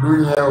ìlú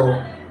yẹn o.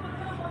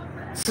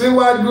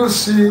 Síwájú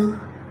sí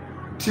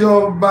tí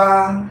ọba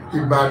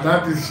Ìbàdàn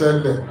ti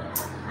ṣẹlẹ̀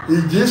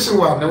ìjì sì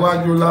wà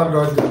níwájú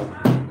Ládọjà.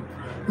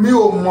 Mi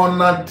ò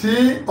mọ̀nà tí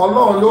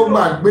Ọlọ́run ló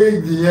gbàgbé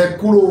ìjì yẹn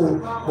kúrò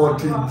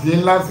bọ̀tì ìjì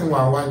ńlá sì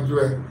wà wájú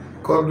ẹ̀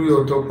kọ́dún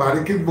yóò tó parí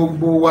kí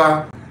gbogbo wa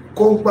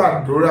kó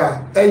gbàdúrà.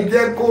 Ẹ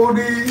jẹ́ kó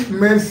rí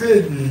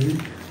mẹ́sẹ̀gì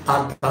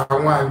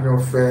àtàwọn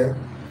àyànfẹ́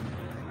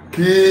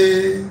kí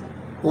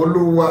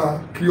Olúwa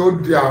kí ó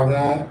di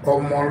àwọn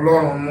ọmọ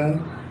Ọlọ́run mú.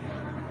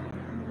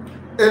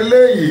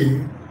 Eléyìí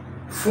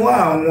fún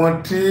àwọn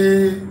tí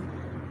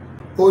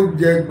ó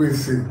jẹ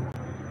gbèsè,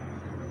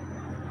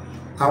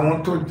 àwọn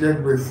tó jẹ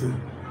gbèsè.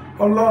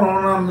 Ọlọ́run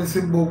rán mi sí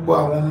gbogbo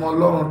àwọn ọmọ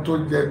Ọlọ́run tó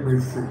jẹ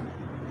gbèsè.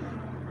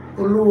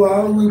 Olúwa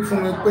wí fún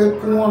mi pé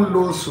kí wọ́n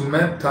lo oṣù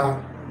mẹ́ta.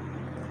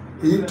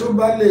 Èyí tó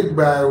bá lè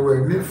gba àwẹ̀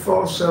ní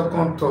 4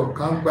 second talk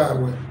kan gba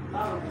àwẹ̀.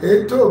 Èyí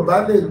tó bá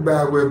lè gba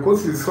àwẹ̀ kó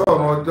sì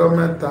sọ̀rọ̀ ọjọ́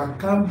mẹ́ta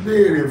kan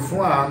béèrè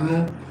fún àánú.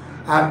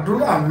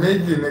 Àdúrà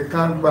méjì ni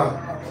kan gbà.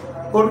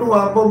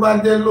 Olúwa bó bá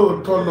jẹ́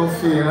lóòótọ́ ló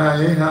fi ìran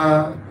yìí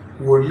hàn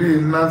wòlíì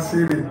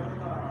Nasiri.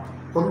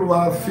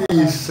 Olúwa fi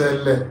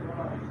ìṣẹ̀lẹ̀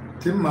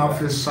tí màá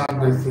fi san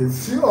gbèsè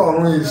sí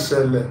ọ̀run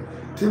ìṣẹ̀lẹ̀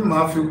tí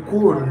màá fi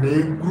kúrò ní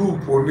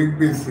gúrùpù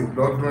onígbèsè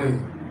lọ́dún yìí.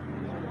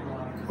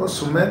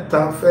 Oṣù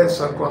mẹ́ta fẹ́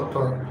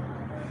ṣàkọ́tọ̀.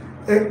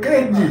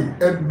 Èkejì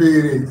ẹ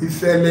béèrè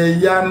ìṣẹ̀lẹ̀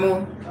ìyanu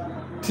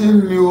tí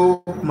mi ò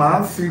máa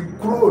fi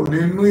kúrò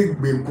nínú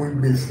ìgbèkùn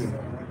gbèsè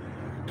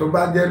tó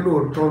bá jẹ́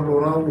lóòótọ́ ló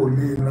rán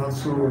wòlíì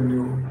Nasiri ni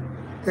o.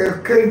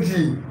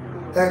 Èkejì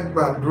ẹ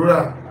gbàdúrà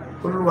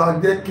Olúwa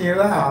jẹ́ kí n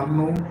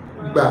ráàánú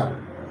gbà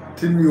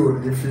tí mi ò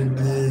ní fi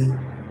di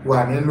wà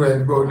nínú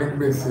ẹgbẹ́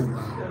onígbèsè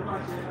mọ́.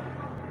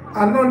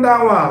 Another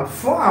one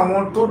fún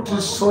àwọn tó ti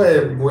sọ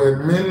ẹ̀bùn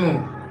ẹ̀mí nù.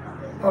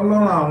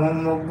 Ọlọ́run àwọn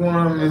ọmọ ogun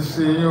rán mi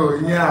sí yín ò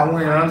yín àwọn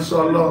ìránṣẹ́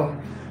Ọlọ́run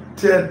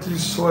tí ẹ ti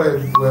sọ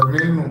ẹ̀bùn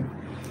ẹ̀mí nù.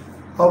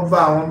 Ọba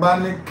àwọn bá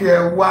ní kí ẹ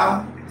wá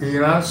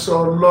ìránṣẹ́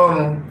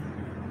Ọlọ́run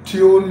tí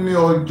ó ní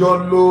ọjọ́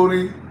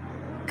lórí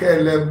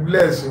kẹ́lẹ̀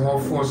bless wọn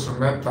fún oṣù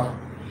mẹ́ta.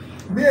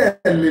 Bí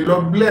ẹ lè lọ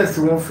bless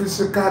wọn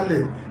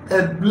physically, ẹ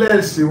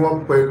bless wọn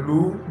pẹ̀lú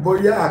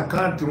bóyá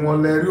àkáǹtì wọn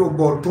lẹ rí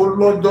òbọ̀ tó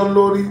lọ́jọ́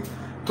lórí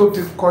tó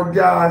ti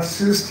kọjá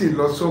 60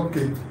 lọ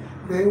sókè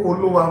pé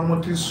Olúwa mo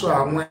ti sọ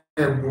àwọn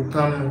ẹ̀bùn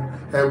kan nù,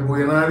 ẹ̀bùn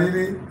ìran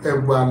rírí,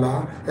 ẹ̀bùn àlá,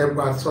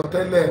 ẹ̀bùn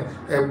àsọtẹ́lẹ̀,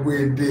 ẹ̀bùn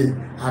èdè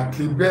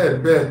àti bẹ́ẹ̀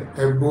bẹ́ẹ̀,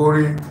 ẹ̀bùn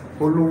orin.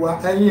 Olúwa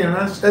ẹ̀yin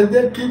ìránṣẹ́ ẹ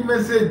jẹ́ kí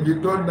mẹ́sẹ̀gì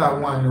dọ́dọ̀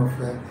àwọn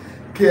àyànfẹ́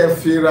kí ẹ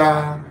fi ra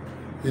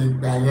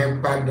ìgbà yẹn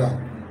padà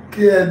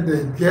kí ẹ lè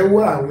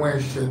jẹ́wọ́ àwọn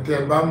ẹ̀ṣẹ̀ tí ẹ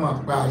bá mọ̀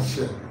pé a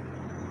ṣẹ̀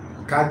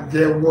ká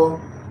jẹ́wọ́.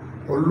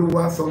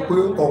 Olúwa sọ pé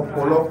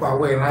ọ̀pọ̀lọpọ̀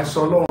àwọn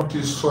ìránṣẹ́ Ọlọ́run ti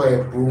sọ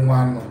ẹ̀bùn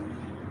wọn nù.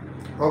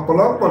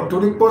 Ọ̀pọ̀lọpọ̀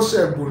torí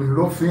pọ́sẹ̀ ẹ̀bùn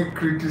ló fi ń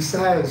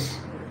criticize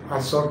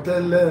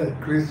àsọtẹ́lẹ̀,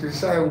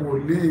 criticize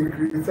wòlíì,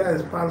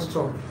 criticize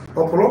pastor.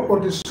 Ọ̀pọ̀lọpọ̀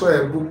ti sọ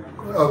ẹ̀bùn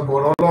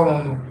Ọlọ́run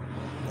nù.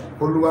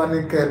 Olúwa ní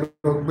kẹ́ ẹ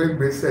lọ gbé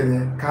ìgbésẹ̀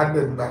yẹn ká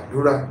dẹ̀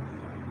gbàdúrà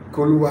kí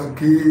Olúwa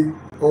kí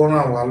ó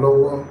ràn wá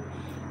lọ́wọ́.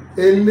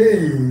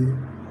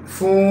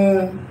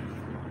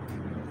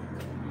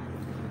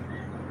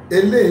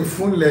 Eléyìí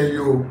fún ilẹ̀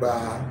Yorùbá.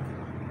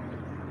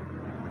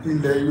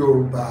 Ilẹ̀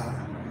Yorùbá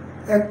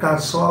ẹ kà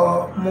sọ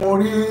mo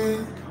rí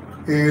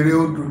ère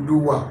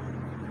Odùduwà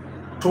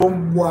tó ń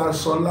bọ́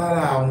aṣọ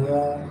lára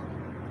àwọn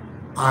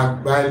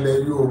àgbà ilẹ̀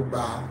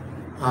Yorùbá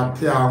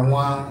àti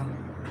àwọn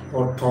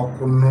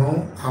ọ̀tọ̀kùnú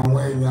àwọn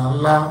èèyàn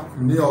ńlá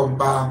ní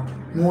ọba.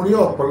 Mo rí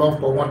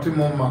ọ̀pọ̀lọpọ̀ wọn tí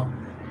mo mọ̀.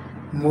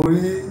 Mo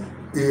rí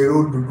ère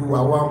Odùduwà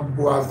wá ń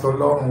bọ́ aṣọ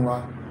lọ́rùn wa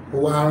ó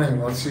wá rìn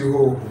wọ́n sí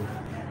ìhòòhò.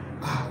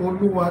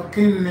 Olúwa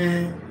kí ni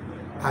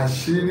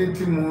àṣírí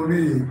tí mo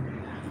rí?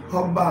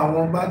 Ọba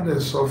àwọn bá dẹ̀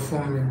sọ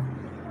fún mi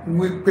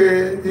wípé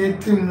ní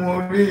tí mo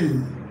rí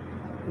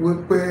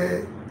wípé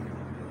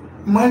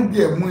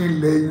májẹ̀mú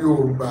ilẹ̀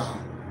Yorùbá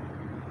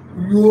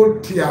yóò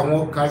ti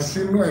àwọn kan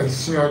sínú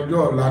ẹ̀sìn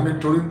ọjọ́ ọ̀la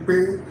nítorí pé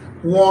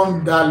wọ́n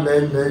ń dalẹ̀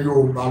ilẹ̀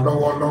Yorùbá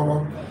lọ́wọ́lọ́wọ́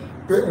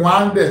pé wọ́n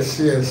á dẹ̀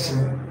ṣe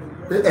ẹ̀sìn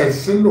pé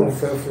ẹ̀sìn ló ń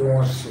fẹ́ fún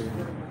wọn ṣe.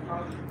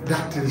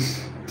 That is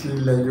ti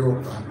ilẹ̀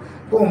Yorùbá.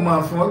 Ó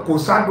máa fún wọn kò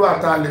sádùá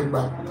tá a lè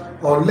gbà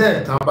ọ̀lẹ́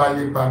ìtàn bá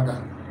yí padà.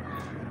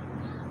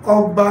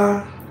 Ọba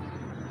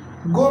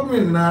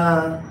gómìnà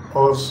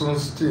Ọ̀ṣun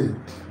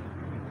State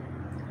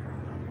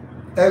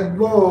ẹ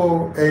gbọ́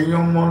ẹ̀yin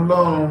ọmọ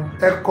Ọlọ́run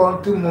ẹ̀kọ́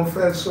tí mo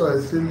fẹ́ sọ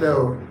ẹ̀ sílẹ̀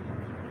o.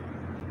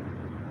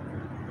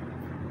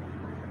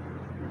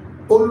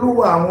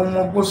 Olúwa àwọn ọmọ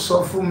ogun sọ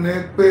fún mi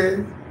pé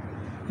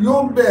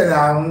yóò bẹ̀rẹ̀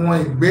àwọn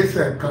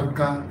ìgbésẹ̀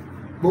kankan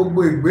gbogbo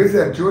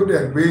ìgbésẹ̀ tí ó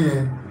dẹ̀ gbé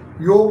yẹn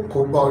yóò kó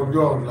bá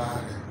ọjọ́ ọ̀la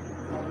rẹ̀.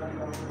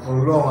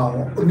 Ọlọ́run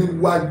àwọn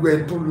oníwájú ẹ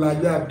tó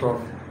láyé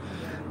àtọ̀run.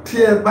 Tí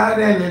ẹ bá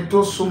rí ẹni tó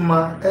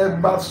súnmọ́ ẹ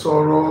bá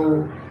sọ̀rọ̀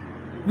o,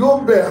 yóò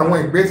bẹ̀ àwọn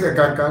ìgbésẹ̀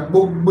kankan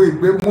gbogbo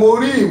mo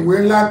rí ìwé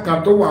ńlá kan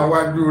tó wà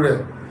wájú rẹ̀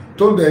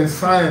tó dẹ̀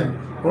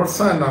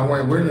sign àwọn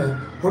ìwé yẹn,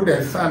 ó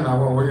dẹ̀ sign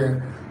àwọn ìwé yẹn.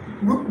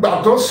 Gbà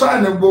tó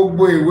sign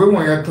gbogbo ìwé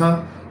wọ̀nyẹn tán,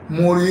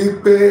 mo rí i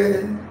pé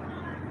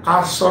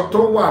aṣọ tó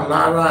wà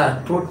lára ẹ̀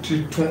tó ti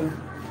tún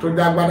tó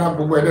jágbádá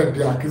gbogbo ẹ̀dẹ̀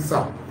di àkísà.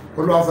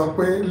 Olúwa sọ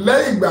pé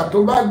lẹ́yìn ìgbà tó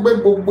bá gbé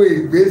gbogbo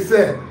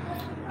ìgbésẹ̀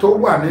tó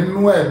wà nínú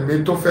ẹ̀mí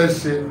tó fẹ́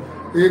ṣe,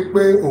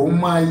 pé òun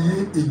máa yí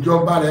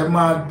ìjọba rẹ̀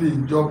máa di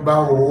ìjọba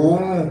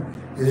òórùn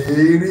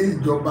èérí,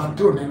 ìjọba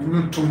tí ò ní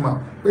nítumọ̀,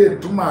 pé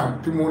ìtumọ̀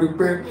tí mo rí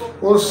pé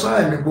ó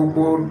sáìn ní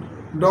gbogbo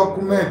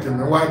dọ́kúmẹ̀ntì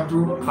níwájú,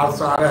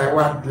 aṣọ ara ẹ̀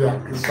wá di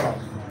àkísà.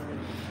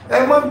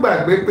 Ẹ má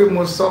gbàgbé pé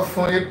mo sọ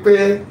fún yín pé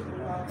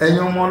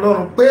ẹ̀yin ọmọ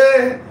Ọlọ́run pé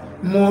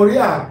mo rí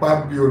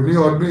àpabìò ní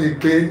ọdún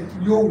ike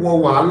yóò wọ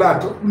wàhálà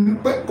tó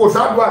pé kò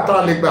sádùá tá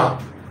a lè gbà.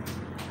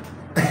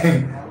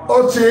 Ó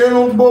ti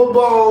irun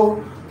gbogbo o.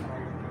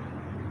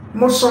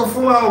 Mo sọ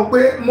fún wa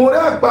pé mo rí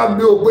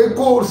àpabìò pé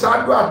kò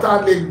sádùá tá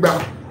a lè gbà,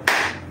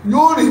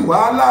 yóò rí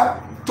wàhálà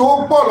tó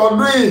pọ̀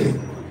lọ́dún yìí.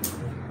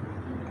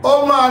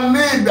 Ó máa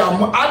ní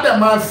ìdààmú, á dẹ̀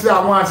máa ṣe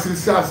àwọn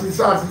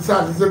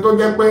àṣìṣe tó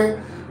jẹ́ pé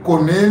kò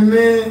ní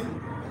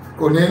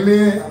ní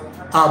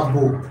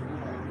ààbò.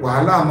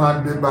 Wàhálà máa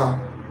dé bá.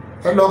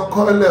 Ẹ lọ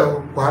kọ́lẹ̀ o,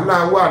 wàhálà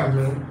wà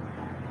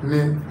ní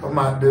ó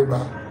máa dé bá.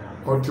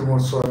 Ohun tí mo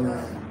sọ ni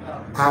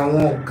àwọn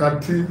nǹkan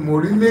tí mo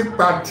rí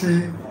nípa ti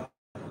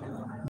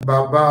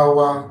bàbá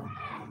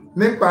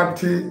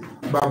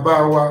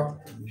wa,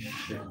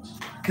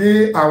 kí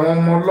àwọn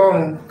ọmọ Ọlọ́run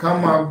ká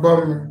máa gbọ́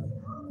mi,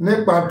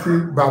 nípa ti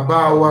bàbá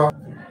wa,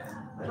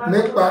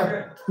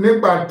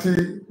 nípa ti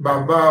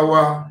bàbá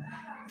wa,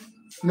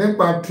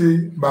 nípa ti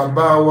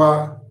bàbá wa,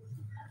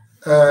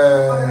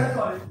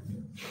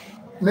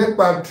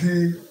 nípa ti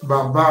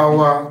bàbá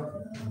wa,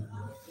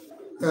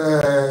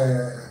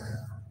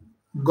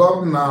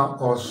 gómìnà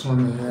Ọ̀ṣun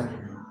nìyẹn.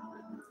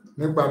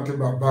 Nípa ti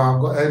bàbá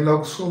ẹ lọ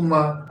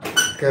súnmọ́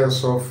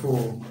kẹsọ̀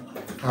fún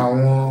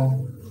àwọn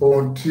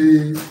ohun tí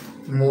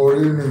mo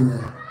rí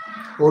nìyẹn.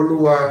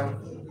 Olúwa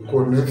kò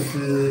ní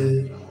fi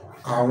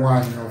àwọn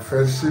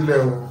àyànfẹ́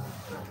sílẹ̀ o.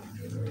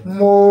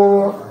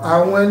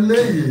 Àwọn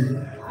eléyìí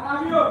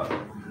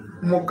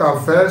mo kà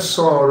fẹ́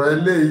sọ ọ̀rọ̀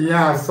eléyìí,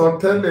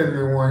 àsọtẹ́lẹ̀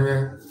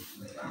nìwọ̀nyẹn.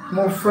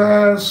 Mo fẹ́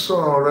sọ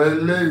ọ̀rọ̀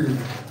eléyìí.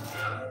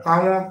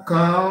 Àwọn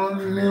kan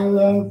ní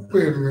wọ́n ń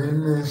pè mí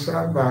ní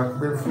sábà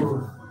gbé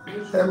fóònù.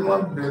 Ẹ má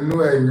bínú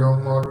ẹ̀yin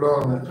ọmọ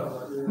Ọlọ́run.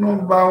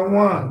 Number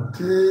one,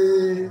 tí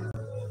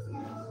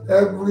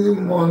every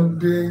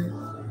Monday,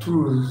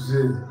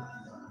 Tuesday,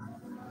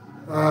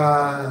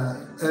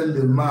 ẹ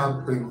lè máa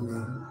pè mí.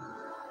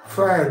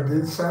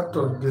 Friday,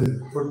 Saturday,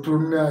 ó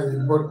tún ní àyè,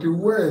 but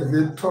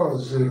Wednesday,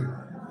 Thursday,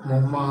 mo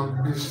máa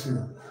busy.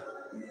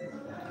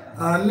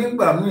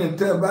 Nígbà míì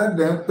tẹ́ bá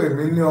dẹ̀ ń pè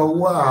mí ní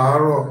ọwọ́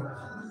àárọ̀,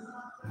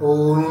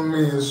 oorun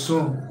mi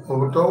sùn,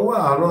 òótọ́ ọwọ́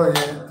àárọ̀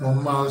yẹn mo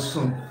máa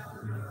sùn.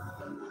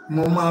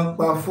 Mo máa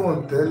pa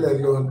fóònù tẹ́lẹ̀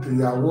lọ,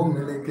 tìyàwó mi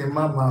ní kí n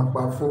má máa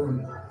pa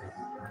fóònù,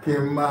 kí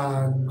n máa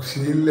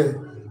sílẹ̀,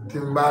 tí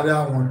n bá rí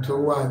àwọn tó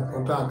wà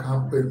important kan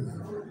pè mí,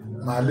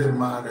 màá lè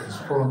máa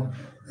respond.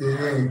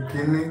 Ìyẹn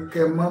ìkíní,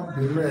 kẹ́ má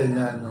bínú ẹ̀yin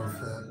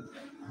àyànfẹ́.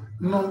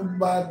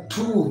 Number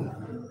two,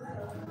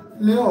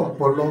 ní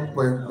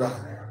ọ̀pọ̀lọpọ̀ ìgbà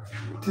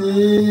tí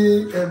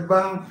ẹ bá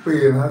ń pè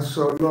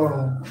ìránṣẹ́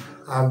Ọlọ́run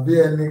àbí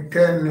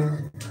ẹnikẹ́ni,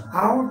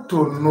 how to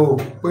know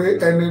pé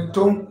ẹni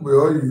tó ń pè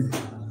ọ́ yìí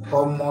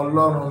ọmọ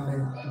Ọlọ́run ni.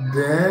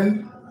 Then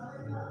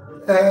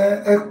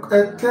ẹ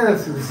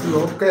tẹ́ẹ̀sì sí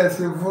ọ,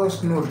 kẹ́ẹ̀sì voice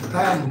note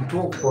time tó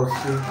pọ̀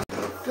sí.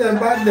 Tí ẹ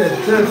bá dẹ̀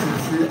tẹ́ẹ̀sì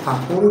sí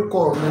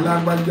àkórúkọ mi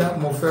lágbájá,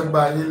 mo fẹ́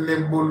bá yín ní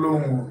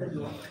gbólóhùn.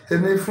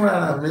 Èmi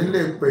fúnra mi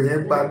lè pè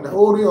yín padà.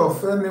 Orí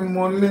ọ̀fẹ́ ni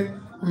mo ní,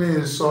 mi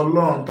sọ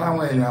Ọlọ́run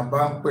táwọn èèyàn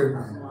bá ń pè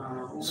mí.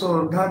 So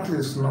that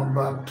is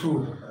number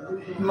two.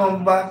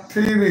 Number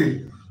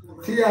three,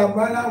 tí a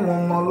bá láwọn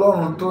ọmọ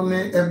Ọlọ́run tó ní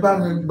ẹ bá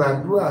mi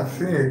gbàdúrà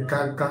sí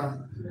nǹkan kan,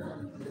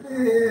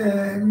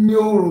 mi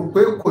ò rò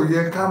pé kò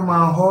yẹ ká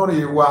máa họ́rì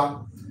wa.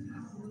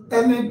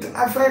 Ẹni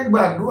a fẹ́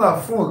gbàdúrà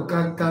fún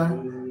nǹkan kan,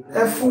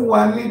 ẹ fún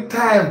wa ní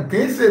time. Kì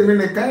í ṣe èmi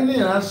nìkan ní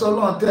ìránṣẹ́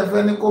Ọlọ́run tí ẹ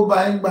fẹ́ ní kó bá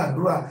yín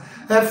gbàdúrà.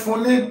 Ẹ fún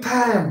ní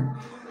time.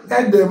 Ẹ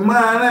dẹ̀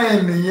máa rán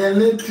ènìyàn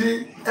létí.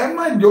 Ẹ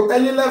má jò,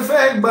 ẹ̀yin lẹ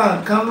fẹ́ gba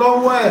nǹkan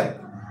lọ́wọ́ ẹ̀.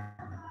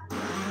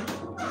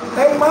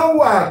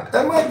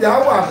 Ẹ má jà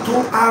wà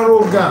too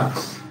arrogant.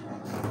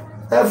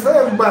 Ẹ fẹ́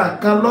gba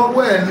nǹkan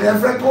lọ́wọ́ ẹ̀ ni, ẹ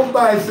fẹ́ kó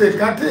bá ẹ ṣe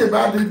kan tí ìbá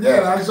ti jẹ́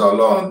ìránṣẹ́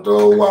Ọlọ́run tó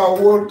wá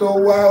owó, tó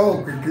wá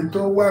òkìkí,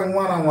 tó wá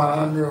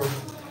wàràwàrà ni o.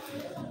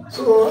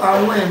 So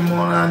àwọn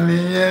ìmọ̀ràn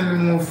nìyẹn ni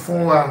mo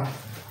fún wa.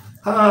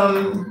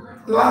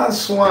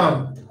 Last one,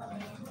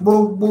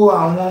 gbogbo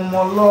àwọn ọmọ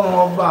Ọlọ́run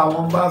ọba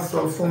àwọn bá sọ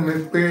fún mi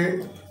pé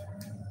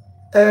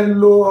ẹ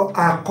lo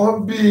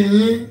àkọ́bí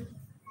yín,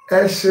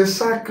 ẹ ṣe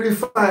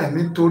sacrifice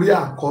nítorí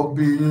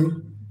àkọ́bí yín.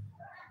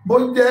 Bó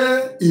jẹ́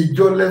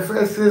ìjọ lẹ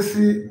fẹ́ ṣe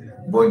sí,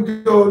 bó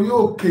jẹ́ orí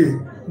òkè,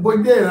 bó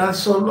jẹ́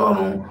ìránṣẹ́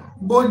Ọlọ́run,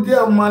 bó jẹ́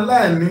ọmọ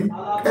aláìní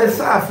ẹ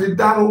ṣáàfi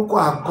dárúkọ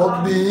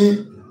àkọ́bí yín.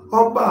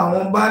 Ọba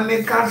àwọn bá ní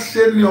ká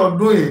ṣe ní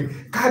ọdún yìí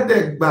ká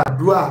dẹ̀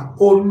gbàdúrà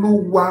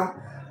Olúwa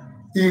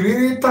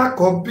ìrírí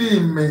tàkọ́bí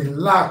mi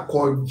là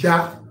kọjá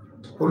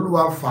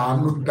Olúwa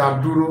fàánú dá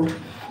dúró.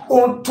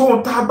 Ohun tó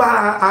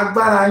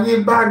agbára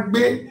yín bá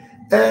gbé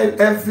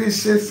ẹ fi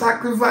ṣe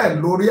sacrifice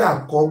lórí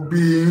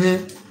àkọ́bí yín.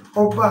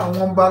 Ọba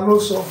àwọn ọba ló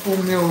sọ fún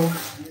mi o.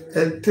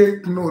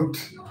 Take note,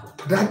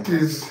 that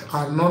is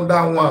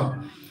another one.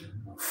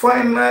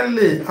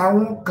 Finally,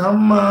 àwọn kan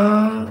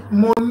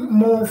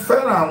mo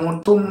fẹ́ràn àwọn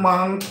tó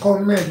máa ń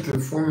comment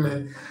fún mi.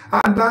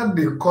 Either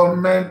the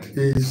comment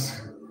is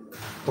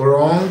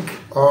wrong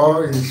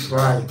or is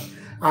right.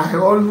 I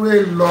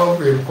always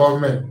love a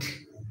comment.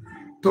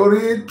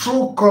 Torí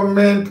through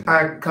comment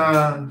I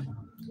can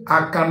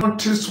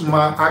notice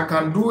I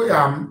can do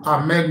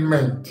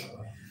amendment.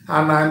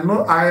 And I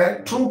know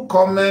through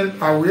comment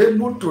I will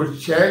able to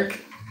check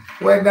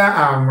whether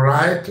I'm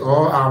right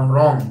or I'm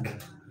wrong.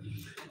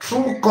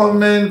 Through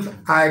comment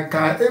I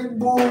can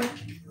able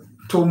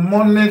to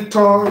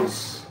monitor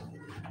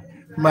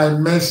my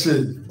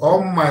message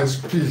or my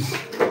speech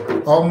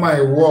or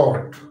my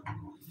word.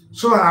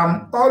 So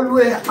I'm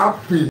always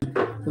happy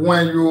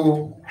when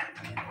you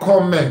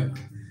comment.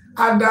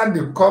 Either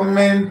the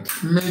comment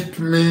make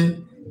me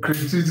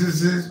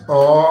criticize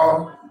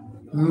or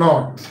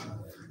not.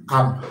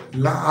 I'm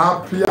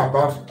happy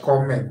about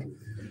comment.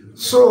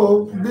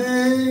 So bí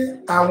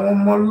àwọn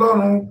ọmọ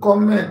Ọlọ́run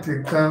comment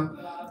kan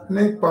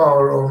nípa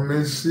ọ̀rọ̀ mi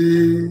sí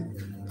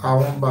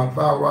àwọn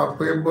bàbá wa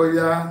pé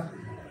bóyá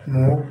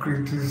mo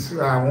criticize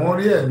àwọn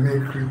rí ẹ̀mí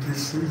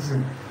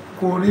criticism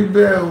kò rí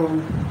bẹ́ẹ̀ o.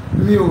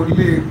 Mi ò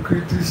lè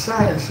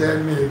criticize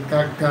ẹni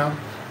kankan.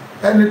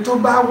 Ẹni tó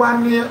bá wá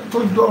ní tó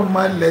jọ ọmọ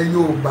ilẹ̀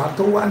Yorùbá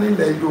tó wá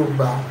nílẹ̀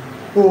Yorùbá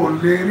o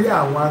lè rí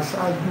àwọn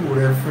aṣáájú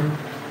rẹ fún.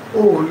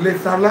 O lè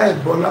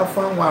ṣaláìbọlá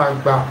fáwọn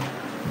àgbà.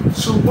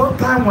 Ṣùgbọ́n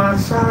táwọn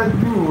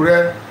aṣáájú rẹ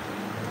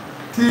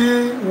tí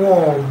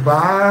wọ́n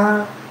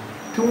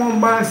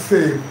bá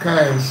ṣe nǹkan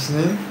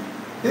ẹ̀sìn,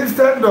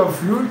 instead of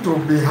you to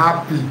be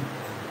happy,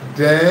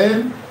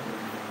 then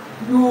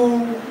you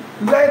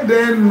let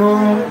them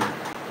know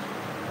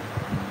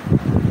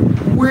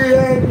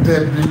where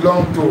they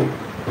belong to.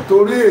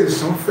 Torí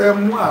èṣù fẹ́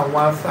mú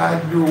àwọn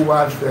aṣáájú wa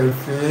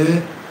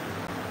ṣẹ̀sìn.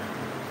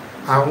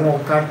 Àwọn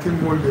kan tí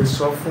mo lè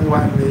sọ fún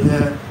wa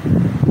nìyẹn.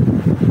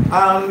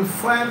 And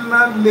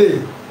finally,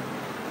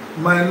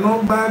 my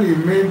number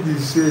remain the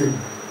same.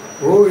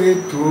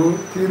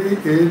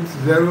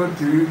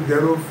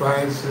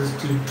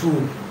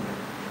 08238030562.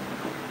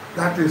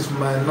 That is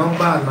my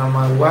number and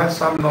my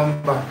WhatsApp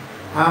number.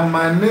 And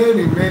my name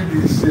remain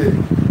the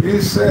same.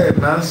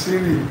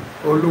 Nasiri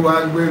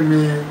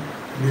Olúwagbémi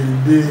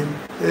Dìde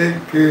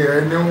aka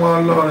Ẹniwọ́n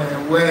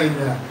Ọlọ́run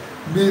Wẹ̀yà.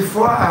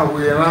 Before I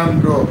will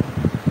round up,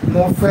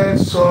 mo fẹ́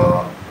sọ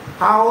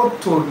how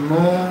to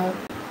know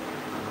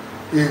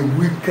a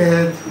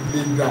wicked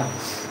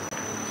leaders.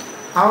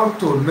 How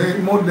to know,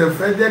 mo dẹ̀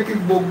fẹ́ jẹ́ kí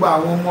gbogbo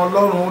àwọn ọmọ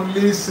Ọlọ́run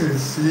listen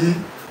sí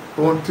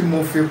ohun tí mo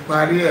fi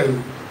parí ẹ̀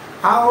yìí.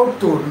 How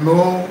to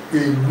know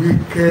a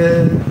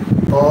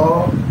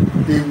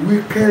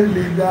wicked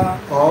leader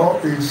or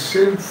a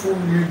shameful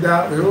leader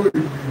or a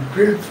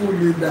grateful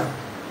leader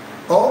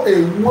or a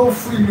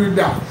woeful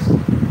leader.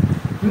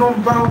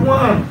 Number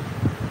one,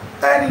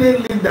 any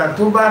leader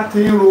tó bá ti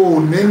ń ro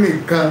òní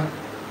nìkan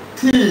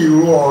tí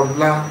ìró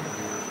ọ̀la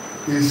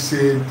is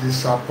a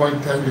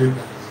disappointed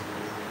leader,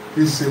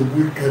 is a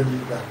wicked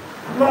leader.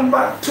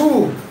 Number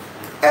two,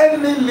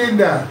 any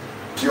leader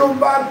tí ó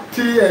bá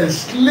ti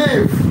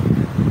enslave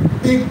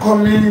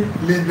incoming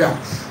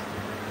leaders,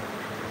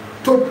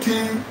 tó ti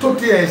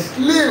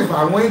enslave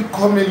àwọn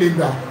incoming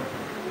leaders,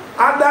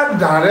 either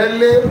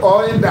directly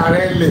or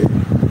indirectly.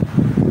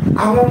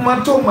 Àwọn ọmọ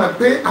tó mọ̀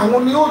pé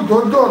àwọn ni ó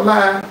jọjọ́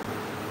la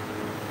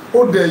ó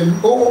dẹ̀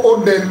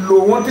lò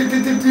wọ́n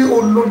títí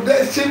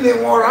olùdẹ́sí ni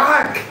wọ́n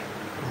rák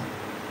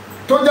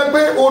tó jẹ́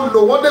pé ó lò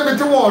wọ́n débi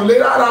tí wọ́n lé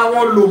rárá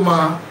wọn lò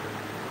mọ́.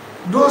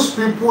 Those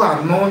people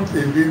are not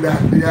a leader,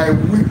 they are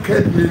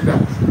wicked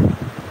leaders.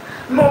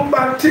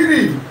 Number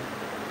three,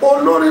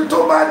 olórí tó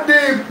bá dé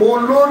ipò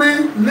olórí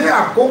ní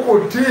àkókò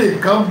tí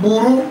nǹkan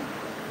burú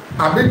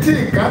àbí tí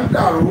nǹkan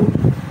dàrú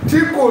tí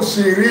kò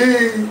sì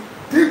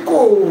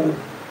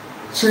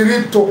rí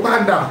tó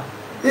padà.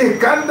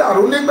 Nǹkan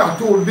dàrú nígbà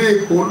tó dé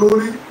ipò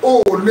olórí ó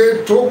lè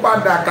tó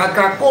padà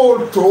kàkà kó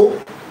tó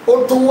ó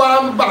tún wá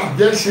ń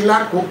bàjẹ́ sí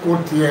lákòókò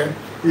tiẹ̀.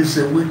 Is a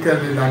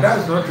wicked leader.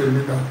 That's not a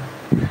leader.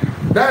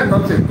 That is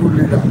not a good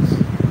leader.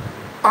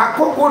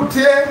 Àkókò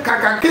tiẹ̀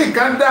kàkà kí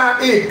nǹkan dá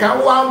nǹkan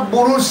wá ń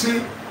burú sí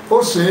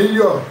ó sì ń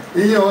yọ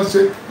ìyẹn ó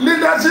ṣe.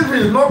 Leadership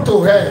is not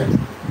to head.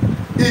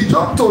 It's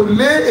just to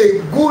lay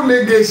a good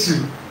legacy.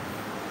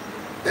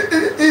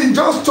 It's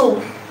just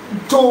to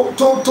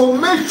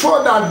make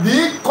sure that the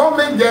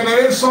incoming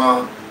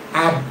generation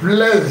are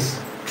blessed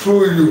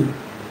through you.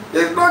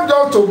 It's not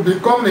just to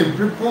become a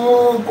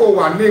people kò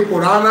wà ní ipò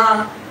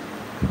rárá.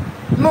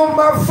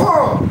 Number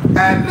four,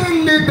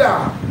 any leader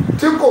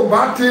tí kò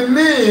bá ti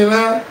ní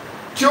ìran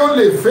tí ó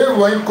lè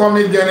favour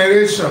incoming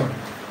generation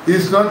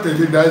is not a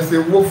leader, is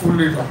a woeful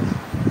leader.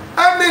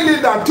 Any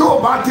leader tí ó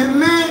bá ti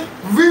ní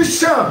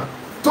vision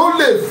tó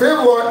lè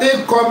favour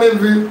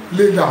incoming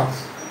leaders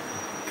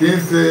kì í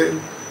ṣe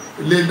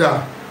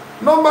leader.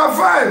 Number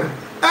 5,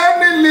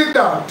 any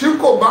leader tí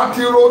kò bá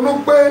ti ronú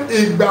pé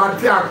ìgbà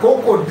àti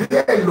àkókò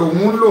díẹ̀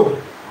lòun lò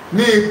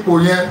ní ipò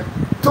yẹn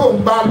tó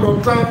ń bá lọ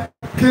tán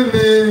kí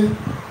ni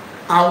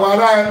àwọn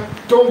ará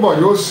tó ń bọ̀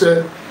yóò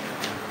ṣe,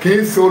 kì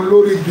í ṣe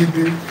olórí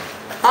gidi.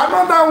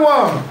 Another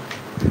one,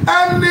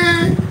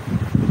 any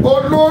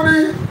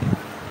olórí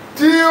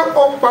tí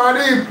ó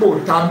parí ipò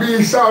tàbí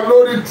iṣẹ́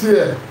olórí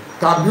tiẹ̀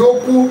tàbí ó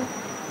kú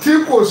tí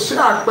kò sí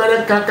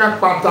àpẹẹrẹ kankan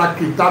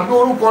pàtàkì tàbí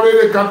orúkọ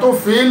rere kan tó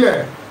fi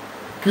ilẹ̀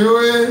kí ó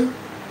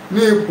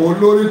ní ipò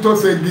olórí tó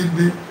ṣe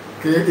gidi,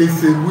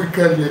 is a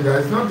wicked leader,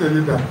 it's not a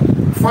leader.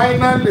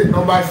 Finally,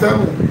 number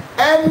 7,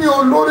 ẹni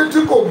olórí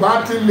tí kò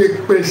bá ti lè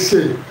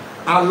pèsè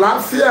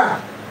àlàáfíà,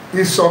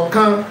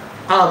 ìṣọ̀kan,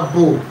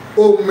 ààbò,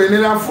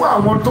 òmìnira fún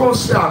àwọn tó ń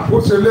ṣe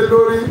àkóso lé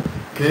lórí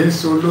kì í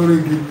ṣe olórí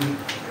gidi,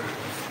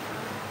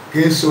 kì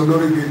í ṣe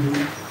olórí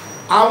gidi.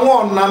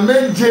 Àwọn ọ̀nà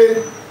méje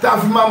tá a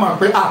fi máa mọ̀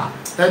pé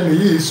ẹni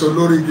yìí ṣe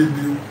olórí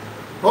gidi,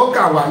 ó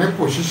kà wà ní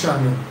position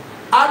ni.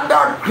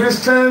 Other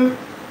Christian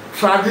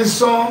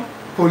tradition,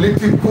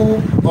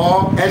 political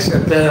or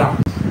etc.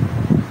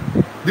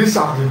 These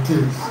are the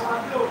things.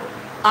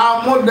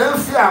 Àmọ̀dé ń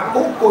fi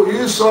àkókò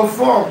yìí sọ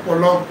fún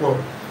ọ̀pọ̀lọpọ̀.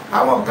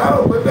 Àwọn kan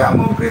rò pé bí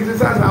àwọn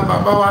criticize àwọn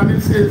bàbá wa ní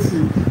CAC,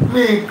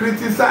 mi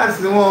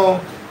criticize wọn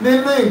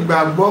nínú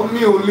ìgbàgbọ́,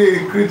 mi ò lè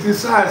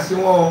criticize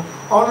wọn.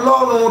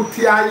 Ọlọ́run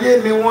ti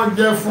ayé ni wọ́n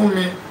jẹ́ fún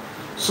mi.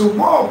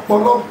 Ṣùgbọ́n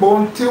ọ̀pọ̀lọpọ̀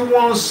ohun tí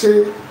wọ́n ń ṣe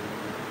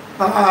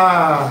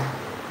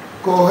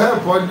kò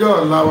help ọjọ́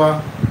ọ̀la wa,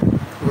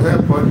 kò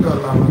help ọjọ́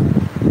ọ̀la wa.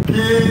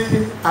 Kí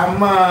a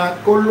máa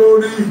kó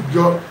lórí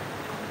ìjọ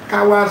ká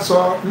wá sọ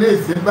ní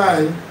ìsín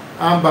báyìí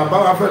àwọn bàbá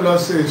wa fẹ́ lọ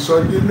ṣe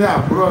ìsọjí ní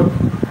abroad,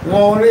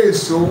 wọ́n rí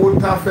èso owó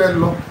tá fẹ́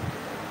lọ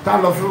tá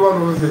lọ fún wọn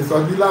lọ ṣe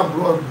ìsọjí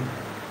labroad.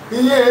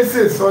 Ìyẹn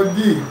ṣe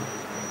ìsọjí,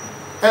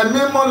 ẹ̀mí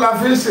mọ́ la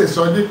fi ń ṣe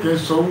ìsọjí, kì í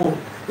ṣòwò.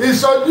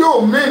 Ìsọjí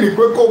ò mìíràn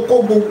pé kó kó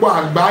gbogbo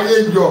àgbáyé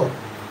jọ.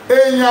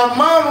 Èèyàn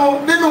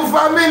 5 nínú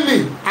fámìlì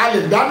a lè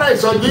dáná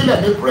ìsọjí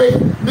ilẹ̀ ní pray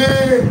ní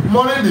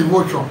morning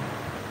devotion.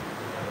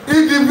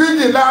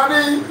 Individual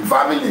láàrin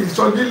family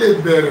ìsọjí lè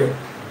bẹ̀rẹ̀.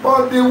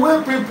 But the way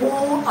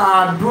people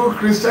are doing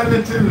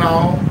Christianity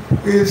now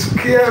is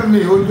scare me.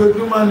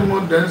 Ojoojúmọ́ ni mo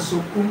dẹ̀ ń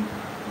sunkún.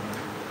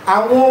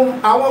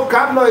 Àwọn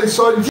kan lọ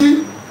ìsọjí,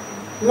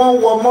 wọ́n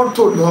wọ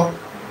mọ́tò lọ,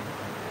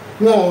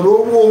 wọn ò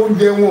rówó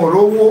oúnjẹ, wọn ò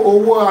rówó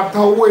owó ata,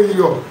 owó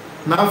iyọ̀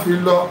náà fi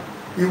lọ.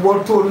 Ìwọ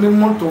tó ní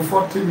mọ́tò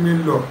 40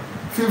 million,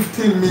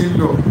 50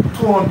 million,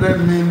 200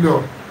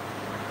 million,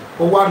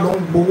 ó wá lọ ń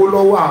gbowó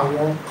lọ́wọ́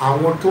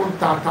àwọn tó ń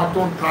ta ata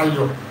tó ń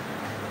tayọ̀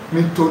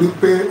nítorí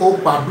pé ó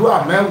pàdúrà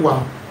 10.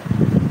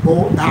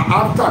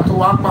 After tó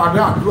wá parí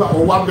àdúrà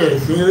ó wá bẹ̀rẹ̀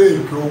sí eré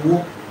ìkè owó.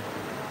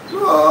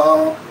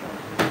 So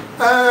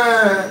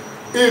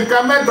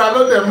nǹkan mẹ́ta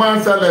ló dẹ̀ máa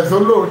ń ṣẹlẹ̀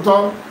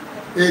sólóòótọ́.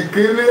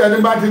 Èkíní, ẹni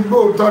bá ti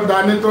gbóòótọ́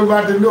dání tó bá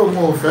ti ní òun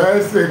ò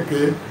fẹ́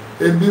ṣèké,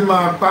 ebi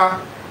máa pa.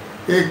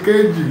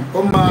 Èkejì, ó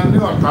máa ní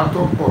ọ̀tá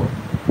tó pọ̀.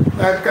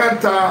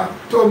 Ẹ̀kẹta,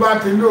 tó bá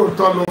ti ní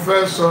òótọ́ ló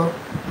fẹ́ sọ,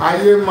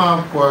 ayé máa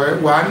pọ̀ ẹ́,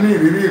 wà á ní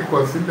ìrírí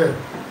ìkọ̀sílẹ̀.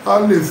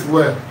 All is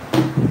well.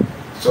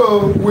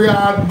 So we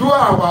are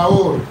doing our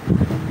own.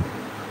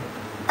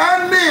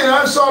 Ẹni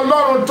ìránṣẹ́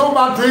Ọlọ́run tó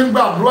bá ti ń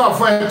gbàdúrà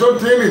fún ẹ tó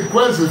ti ń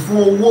request fún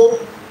owó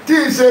tí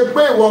ì ṣe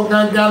pé ìwọ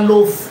gangan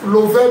ló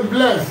fẹ́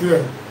bless ẹ.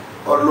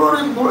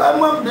 Olórí burúkú, ẹ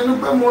má bínú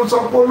pé mo sọ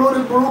pé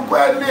olórí burúkú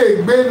ẹni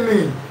ègbé ni,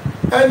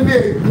 ẹni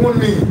ègún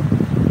ni.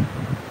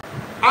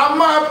 A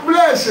máa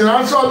bless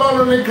ìránṣẹ́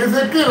Ọlọ́run ni, kì í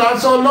ṣe kí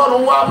ìránṣẹ́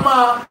Ọlọ́run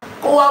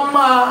kó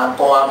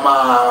wá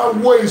máa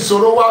wo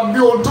ìṣòro wa bí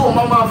ohun tó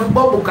máa fi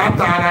gbọ́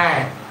bùkátà ara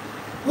ẹ̀.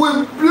 We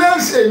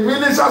bless a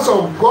ministers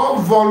of God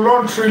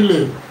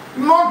voluntarily,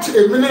 not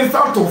a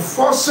minister to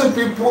force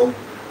people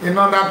in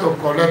order to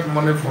collect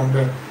money from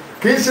them.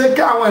 Kì í ṣe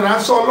kí àwọn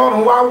ìránṣẹ́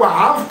Ọlọ́run wà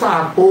after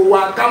àpò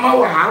wa, ká má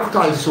wà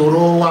after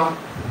ìṣòro wa.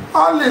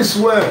 All is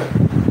well.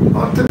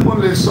 Wọ́n tí mo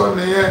lè sọ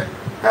nìyẹn.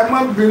 Ẹ má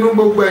bínú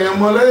gbogbo èèyàn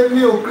mọ́lẹ́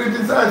ní o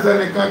criticize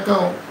ẹnì kankan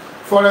o.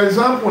 For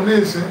example, ní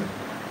ìsìn,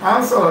 à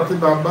ń sọ̀rọ̀ ti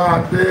bàbá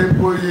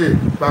Adébóyè,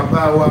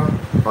 bàbá wa.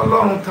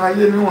 Ọlọ́run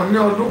táyé ni wọ́n ní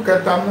ọdún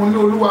kẹta mo ní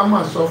Olúwa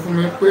máa sọ fún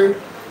mi pé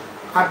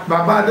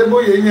bàbá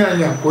Adébóyè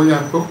yàn kò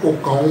yàn pé kò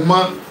kàn ó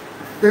mọ́.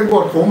 Pé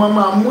bọ̀ tó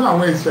máa mú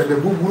àwọn ìṣẹ̀lẹ̀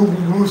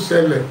búburú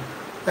ṣẹlẹ̀.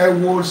 Ẹ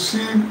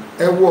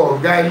wo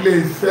ọ̀gá ilé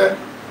iṣẹ́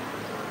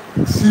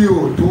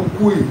CEO tó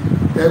kú yìí,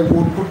 ẹ wo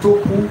ikú tó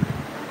kú.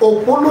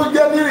 Òpó ló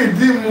jẹ́ ní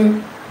rìdíìmù,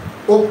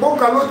 òpó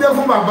kan ló jẹ́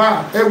fún bàbá.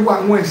 Ẹ wo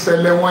àwọn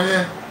ìṣẹ̀lẹ̀ wọn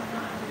yẹn.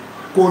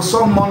 Kò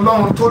sọ́mọ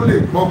Ọlọ́run tó lè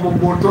gbọ́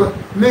gbogbo tó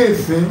ní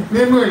ìsín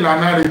nínú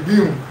ìlànà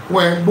rìdíìmù.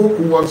 Wọ́n ẹ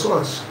gbókù wọ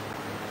ṣọ́ọ̀ṣì,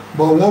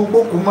 bọ̀ wọ́n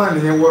gbókù má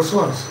nìyẹn wọ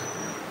ṣọ́ọ̀ṣì.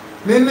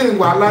 Nínú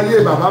ìwà aláyé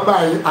bàbá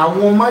báyìí,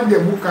 àwọn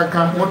májẹ̀mú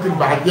kankan wọ́n ti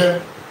bàjẹ́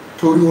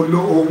torí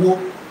owó.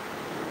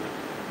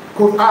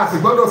 A sì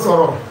gbọ́dọ̀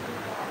sọ̀rọ̀.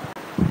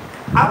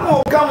 Àwọn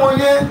ọ̀gá wọn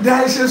yẹn,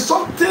 there is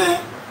something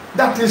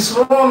that is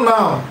wrong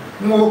now.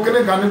 Mo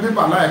kéde kan ní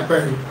pípà láìpẹ́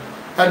yìí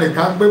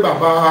ẹnìkan gbé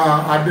bàbá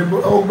Adébó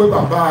ó gbé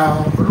bàbá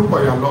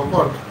Olúkọ̀yà lọ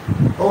kóòtù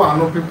ó wà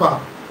nù pípà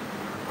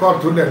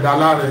kóòtù lè dá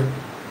láre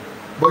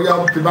bóyá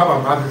ó ti bá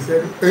bàbá ti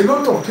sẹ́rí èyí ló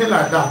tó kí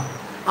làdá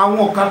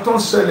àwọn kan tó ń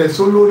ṣẹlẹ̀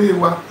sólórí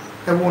wa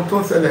ẹ̀wọ̀n tó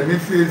ń ṣẹlẹ̀ ní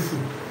CAC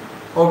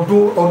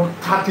ọdún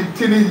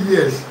 33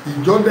 years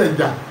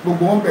ìjọ́dẹ̀jà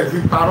gbogbo wọn bẹ̀ sí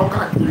parọ́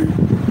káàkiri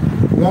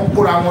wọ́n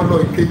kóra wọn lọ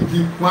ìkejì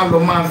wọn lọ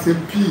máa ṣe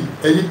pí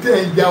èyí tí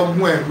ẹ̀ ń ja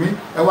ogun ẹ̀mí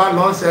ẹ wá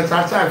lọ ṣe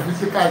exercise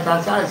physical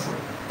exercise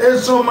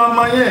èso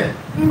mama yẹn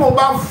ń mo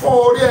bá fọ́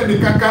orí ẹnì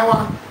kankan wá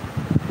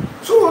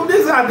so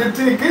these are the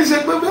things kì í ṣe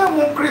pé bẹ́ẹ̀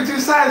mo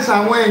criticize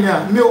àwọn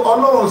èèyàn ní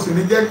Ọlọ́run sì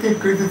ní jẹ́ kí n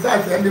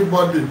criticize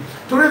anybody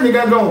torí mi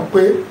gángan ò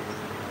pé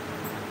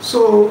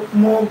so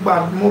mo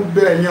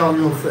bẹ ẹ̀yàn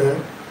ọ̀yàn fẹ́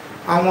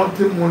àwọn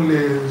tí mo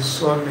lè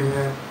sọ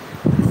nìyẹn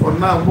for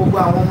now gbogbo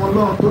àwọn ọmọ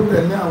Ọlọ́run tó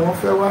dẹ̀ ní àwọn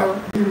fẹ́ wá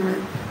bí mi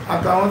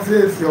àtàwọn tí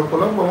èsì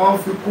ọ̀pọ̀lọpọ̀ wọn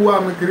fi kú wá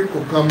mi kiri kò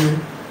kan mi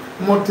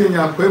mo ti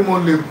yàn pé mo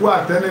lè kú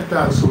àtẹ́nìtà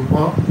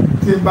ṣùgbọ́n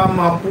tí n bá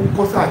máa kú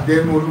kó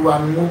sàjẹ́nu Olúwa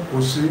ni wọ́n kò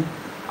sí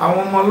àwọn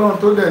ọmọ Ọlọ́run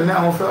tó dẹ̀ ní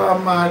àwọn fẹ́ wá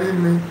máa rí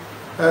mi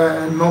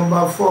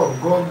number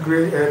 4 God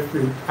Grey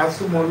FA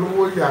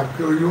Asímọlówó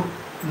Yàkóyó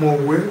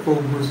Mọ̀wé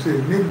Ògùnṣe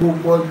ní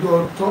gbogbo ọjọ́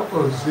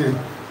tọ́ọ̀sẹ̀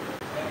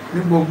ní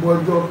gbogbo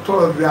ọjọ́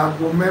tọ́ọ̀sẹ̀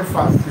aago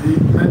 6 sí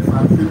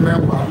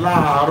 10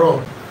 láàárọ̀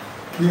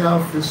kí wọ́n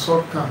fi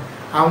sọ́kàn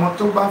àwọn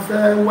tó bá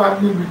fẹ́ wá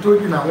níbi tó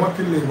jìnnà wọ́n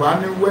ti lè wá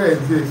ní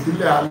wẹ́ẹ̀dẹ̀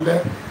sílẹ̀ alẹ́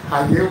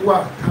àyè wà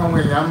táwọn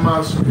èèyàn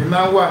máa sùn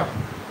níná wà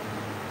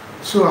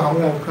so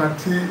àwọn nǹkan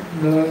tí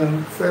mo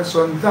fẹ́ sọ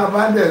ní tá a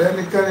bá dẹ̀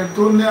lẹ́nikẹ́ni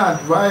tó ní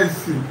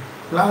advice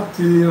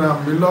láti ràn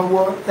mí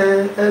lọ́wọ́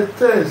ẹ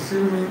tẹ̀ sí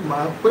mi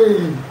màá pè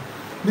yín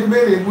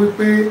níbèrè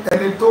wípé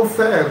ẹni tó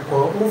fẹ́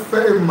ẹ̀kọ́ ó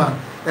fẹ́ ìmọ̀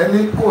ẹni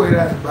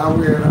kórìíra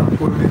ìbáwí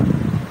ẹranko ni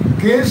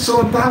kì í sọ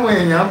táwọn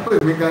èèyàn pè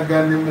mí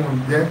gangan ni mò ń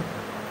jẹ́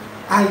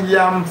I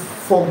am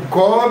for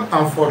God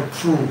and for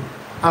truth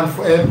and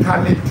for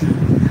eternity.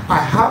 I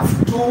have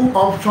 2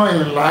 options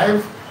in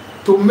life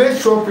to make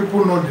sure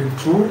people know the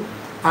truth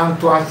and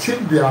to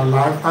achieve their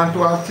life and to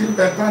achieve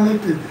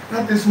eternity.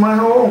 That is my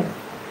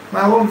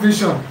own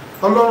vision.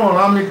 Ọlọ́run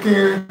rán mi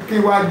kí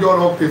wá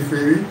jọrọ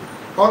kèfèrí.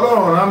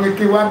 Ọlọ́run rán mi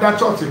kí wá dá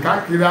ṣọ́ọ̀ṣì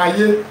káàkiri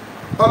ayé.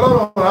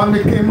 Ọlọ́run rán mi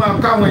kí máa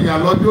káwọn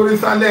èèyàn lọ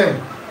Jerusalem.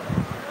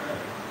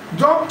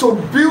 Just to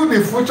build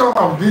the future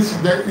of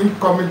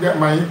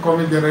my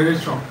incoming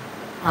generation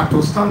and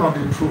to stand on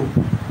the truth.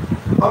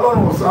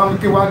 Ọlọ́run sọ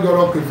kí wá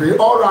jọrọ kèfèrí.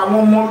 Ọ̀rọ̀ àwọn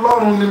ọmọ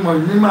Ọlọ́run ni mọ̀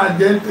ní máa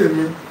jẹ́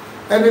tèmi.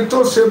 Ẹni tó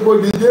ṣe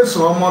bodi Jésù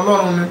ọmọ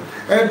Ọlọ́run ni.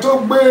 Ẹni tó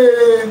gbé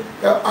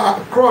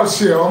cross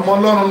ẹ̀ ọmọ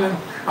Ọlọ́run ni.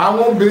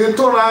 Àwọn obìnrin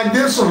tó ra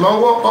Jésù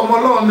lọ́wọ́ ọmọ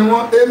Ọlọ́run ni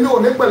wọ́n. Èmi ò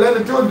ní pẹ̀lẹ́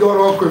ẹni tí ó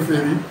jọrọ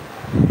kèfèrí.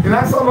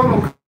 Ìránṣẹ́ Ọlọ́run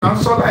kan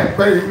sọ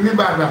láìpẹ́ yìí ní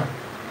Ìbàdàn.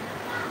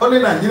 Ó ní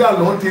Nàìjíríà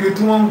lòun ti rí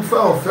tí wọ́n ń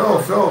fẹ́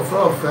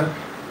ọ̀fẹ́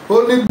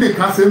ó ní bí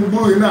kan ṣe ń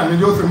búrú iná ni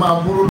yóò ṣe máa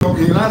búrú lọ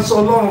ìránṣẹ́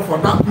Ọlọ́run for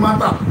that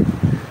matter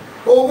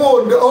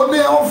owó ó ní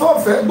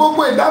ọ̀fẹ́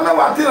gbogbo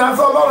ìdámẹ́wàá tí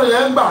ìránṣẹ́ Ọlọ́run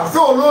yẹn ń gbà sí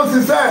òun ló ń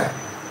ṣiṣẹ́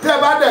tí ẹ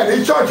bá dẹ̀ ní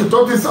ṣọ́ọ̀ṣì tó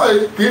ti sọ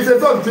kì í ṣe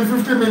tó ti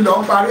 50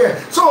 million parí ẹ̀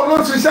sí òun ló ń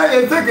ṣiṣẹ́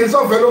yẹn tí kì í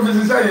sọ̀fẹ́ ló fi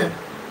ṣiṣẹ́ yẹn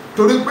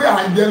torí pé à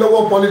ń jẹ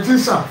lọ́wọ́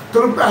politician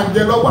torí pé à ń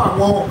jẹ lọ́wọ́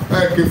àwọn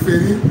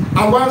kèfèrí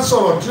àwa ń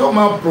sọ̀rọ̀ tí ó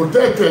máa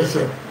protect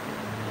ẹ̀ṣẹ̀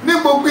ní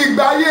gbogbo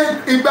ìgbà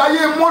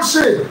ayé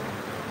Mósè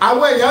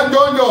àwọn èèyàn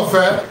jọ ń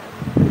yọ̀fẹ́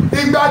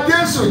ìgbà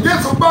Jésù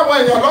bá àwọn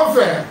èèyàn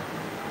lọ́fẹ̀ẹ́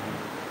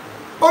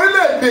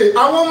orílẹ̀-èdè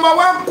àwọn ọmọ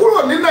wa ń kúrò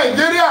ní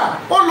Nàìjíríà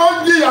ó lọ ń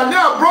jìyà ní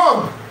abroad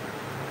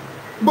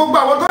gbogbo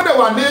àwọn tó dẹ̀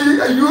wà ní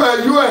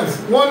US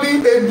wọ́n ní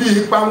ebi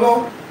ìpa wọn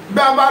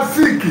bí a bá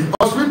síìkì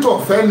hospital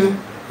ọ̀fẹ́ ni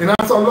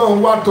ìránṣẹ́ Ọlọ́run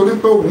wá torí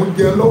pé òun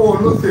jẹ lọ́wọ́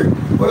olóṣèlú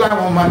ó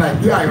láwọn ọmọ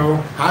Nàìjíríà yan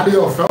àárẹ̀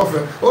ọ̀fẹ́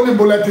ó ní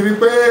bolẹ̀ ti rí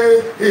pé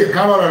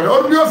ìkárọ̀ rẹ̀ ó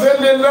ní yóò ṣe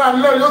lé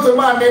lọ́rọ̀ yóò ṣe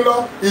máa ní lọ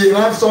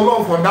ìránṣẹ́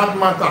Ọlọ́run for that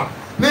matter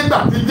nígbà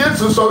tí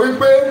Jésù sọ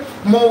wípé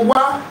mo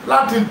wá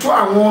láti tú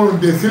àwọn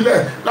òǹdè sílẹ̀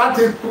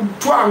láti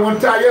tú àwọn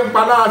tí ayé ń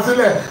palára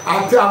sílẹ̀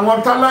àti àwọn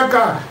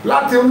tálákà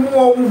láti mú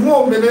ohun fún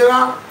òmìnira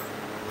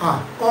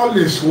all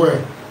is well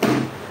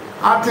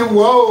àti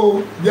wọ́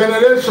o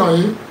generation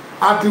yìí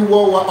àti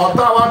wọ́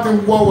ọ̀tá wa ti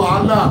wọ́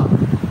wàhálà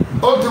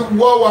ó ti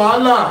wọ́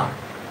wàhálà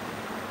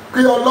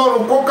kí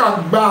Ọlọ́run kó kà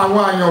gba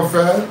àwọn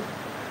àyànfẹ́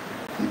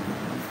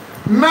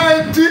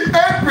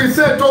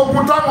 98%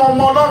 ogun táwọn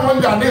ọmọ Ọlọ́run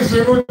jà ní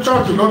ìsinú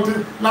church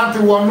láti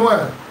wọnú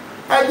ẹ̀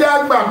ẹ jẹ́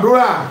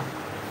gbàdúrà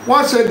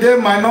wọ́n ṣe dé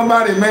my number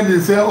remain the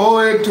same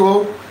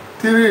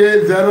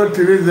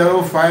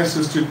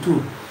 08038030562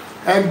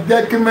 ẹ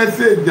jẹ́ kí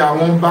mẹ́sẹ̀jì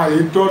àwọn ọba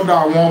yìí tó dá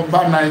àwọn ọba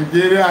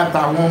Nàìjíríà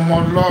àtàwọn ọmọ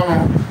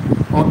Ọlọ́run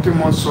ohun tí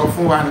mo sọ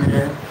fún wa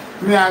nìyẹn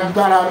ní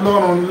agbára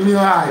Ọlọ́run ní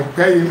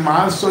àìpẹ́ yìí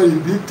máa sọ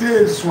ìdí tí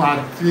Èṣù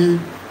àti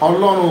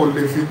Ọlọ́run ò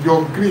lè fi jọ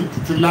greek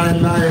títí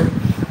láéláé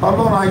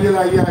Ọlọ́run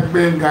ayérayé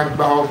agbẹ́ngà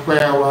gba ọpẹ́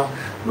wa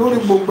lórí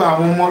gbogbo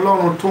àwọn ọmọ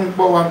Ọlọ́run tó ń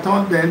gbọ́ wa tán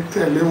dẹ̀ ń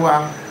tẹ̀lé wa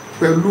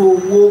pẹ̀lú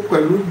owó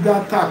pẹ̀lú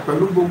dátà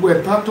pẹ̀lú gbogbo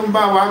ẹ̀tàn tó ń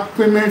bá wa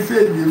pín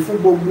mẹ́sẹ̀gì fún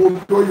gbogbo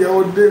tó yẹ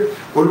ó dé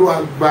Olúwa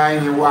gba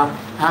ìyìn wa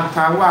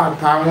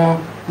àtàwọn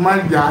má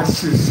jà á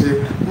ṣìṣe,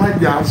 má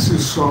jà á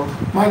ṣìṣọ,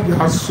 má jà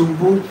á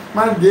ṣubú,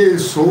 má jẹ́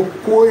èso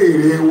kó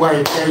èrè wa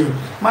ìkẹyìn,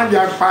 má jà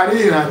á parí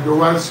ìrìnàjò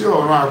wa sí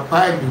ọ̀run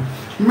àpáàdì.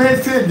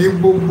 Mẹ́sẹ̀gì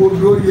gbogbo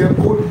ló yẹ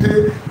kó dé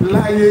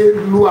láyé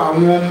lu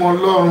àwọn ọmọ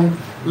Ọlọ́run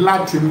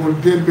láti mú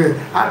débẹ̀,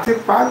 àti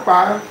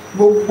pàápàá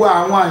gbogbo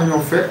àwọn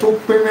àyànfẹ́ tó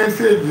pín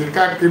mẹ́sẹ̀gì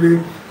káàkiri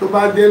tó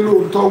bá dé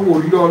lóòótọ́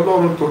wòlíì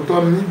Ọlọ́run tòótọ́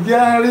ní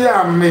jẹ́rí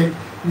àmì,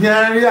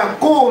 jẹ́rí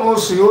àkóòrùn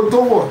sì ó tó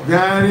wọ̀,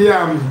 jẹ́rí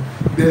àmì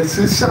dẹ̀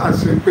sí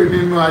ṣàṣepé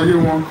nínú ayé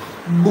wọn.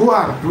 Gbọ́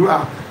àdúrà,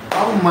 a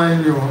ó máa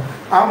yàn ọ́,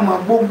 a ó máa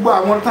gbogbo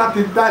àwọn tá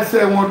ti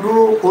dáṣẹ́ wọn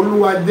dúró,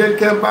 Olúwa jẹ́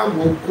kẹ́ bá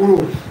wọn kúrò,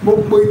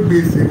 gbogbo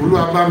ìgbésè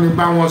Olúwa bá mi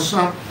bá wọn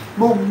san,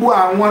 gbogbo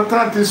àwọn tá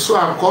ti sọ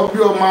àkọ́bí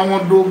ọmọ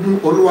wọn dógún,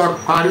 Olúwa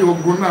parí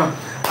ogun náà,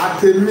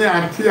 àtèmi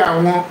àti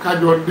àwọn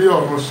kájọ dé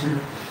ọ̀run sí i.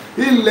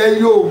 Ilẹ̀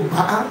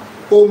Yorùbá,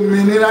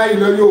 òmìnira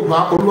ilẹ̀ Yorùbá,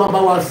 Olúwa bá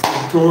wa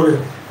ṣètò rẹ̀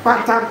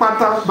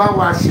pátápátá, bá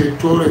wa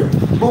ṣètò rẹ̀.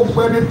 Gbogbo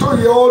ẹni tó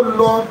yẹ ó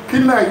lọ kí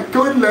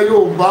ilẹ̀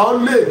Yorùbá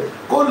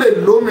kó lè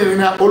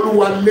lómìnira,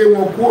 Olúwa lé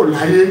wọn kúrò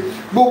láyé.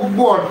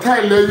 Gbogbo ọ̀tá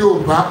ilẹ̀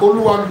Yorùbá,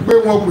 Olúwa gbé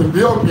wọn gbìn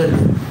bí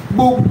ọ̀gẹ̀dẹ̀.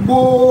 Gbogbo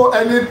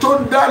ẹni tó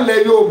dálẹ̀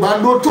Yorùbá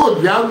ló tó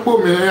jẹ́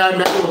agbòmìnira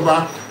ilẹ̀ Yorùbá,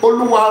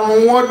 Olúwa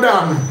run wọ́n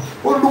dànù,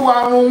 Olúwa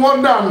run wọ́n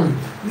dànù.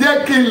 Jẹ́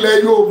kí ilẹ̀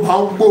Yorùbá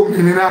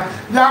gbòmìnira,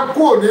 yá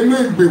kúrò nínú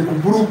ìgbèkùn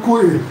burúkú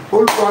yìí.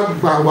 Olúwa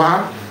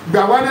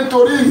gbà wá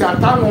nítorí ìyà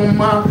táwọn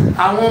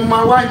ọmọ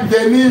wa ń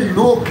jẹ ní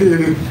ìlú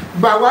òkèèrè,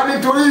 gbà wá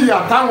nítorí ìyà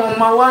táwọn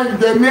ọmọ wa ń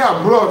jẹ ní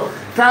abroad,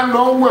 tá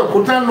lọ wẹ̀kú,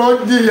 tá lọ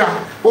jìyà.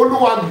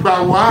 Olúwa gbà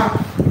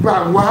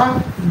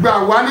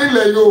wá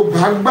nílẹ̀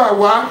Yorùbá, gbà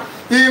wá.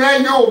 Ìran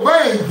Yorùbá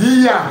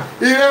ìjìyà,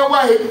 ìran wa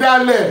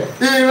ìdálẹ̀,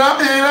 ìran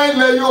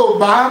ilẹ̀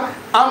Yorùbá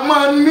a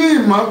máa ní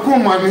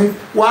ìmọ̀kùmọ̀ ni,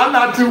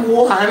 wàhálà ti wọ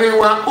àárín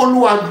wa.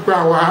 Olúwa gbà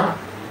wá.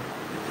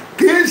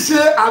 Kì í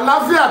ṣe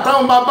àlàáfíà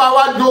táwọn bàbá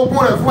wa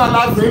jogún rẹ̀ fún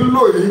aláàfin ń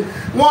lò yìí,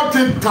 wọ́n ti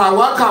tà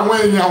wá káwọn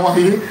èèyàn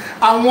wọ̀nyí,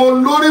 àwọn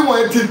olórí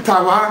wọn ti tà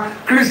wá,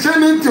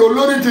 Christianity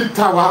olórí ti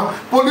tà wá,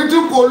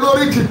 political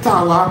olórí ti tà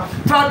wá,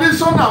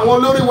 tradition àwọn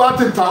olórí wa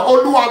ti tà.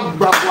 Olúwa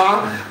gbà wá,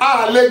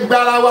 a lè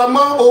gbára wa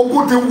mọ́,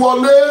 ogun ti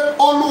wọlé.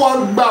 Olúwa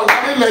gbà wá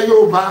nílẹ̀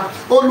Yorùbá,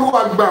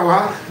 Olúwa gbà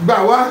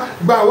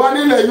wá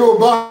nílẹ̀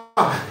Yorùbá.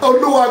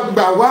 Olúwa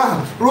gbà wá,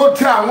 ró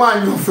tí àwọn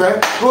àyànfẹ́,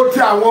 ró tí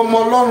àwọn ọmọ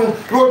Ọlọ́run,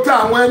 ró tí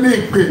àwọn ẹni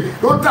ìpè,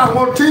 ró tí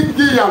àwọn tí ń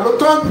jìyà ló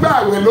tó ń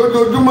gbààwẹ̀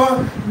lójoojúmọ́.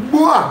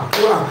 Gbọ́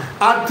àdúrà,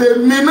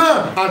 àtèmi náà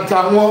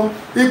àtàwọn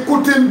ikú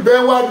tí ń bẹ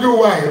wájú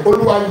wa ẹ̀,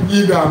 Olúwa yí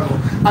dànù.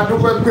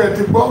 Adúpẹ́ pé ẹ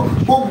ti gbọ́,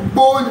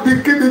 gbogbo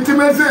ibikíbi tí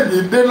mẹ́sẹ̀gì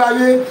dé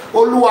láyé,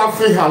 Olúwa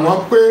fi hàn wọ́n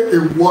pé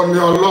ìwọ ni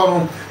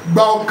Ọlọ́run.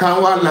 Gba ọkàn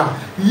wa là,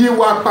 yí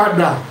wa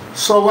padà,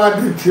 sọ wá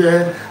di tiẹ̀.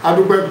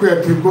 Adúpẹ́ pé ẹ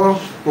ti gbọ́,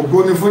 ògo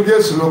ni fún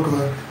Jésù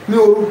lókàn, ní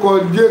orúkọ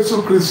Jésù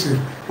Kristi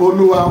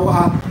Olúwa wa,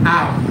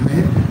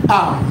 àmín,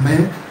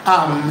 àmín,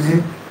 àmín.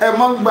 Ẹ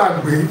má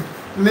gbàgbé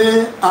ní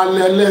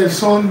alẹ́lẹ́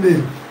Sunday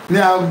ní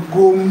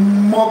aago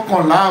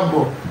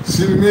 11:30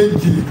 sí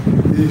 2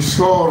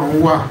 ìṣọ́ọ̀rùn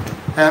wa.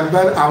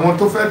 Àwọn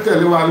tó fẹ́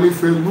tẹ̀lé wa ní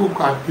Facebook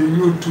àti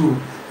YouTube,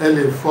 ẹ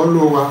lè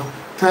follow wa.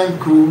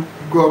 Thank you,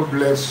 God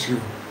bless you,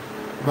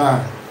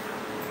 bye.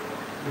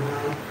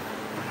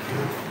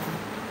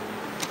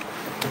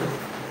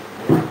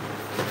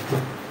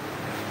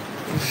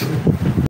 Thank you.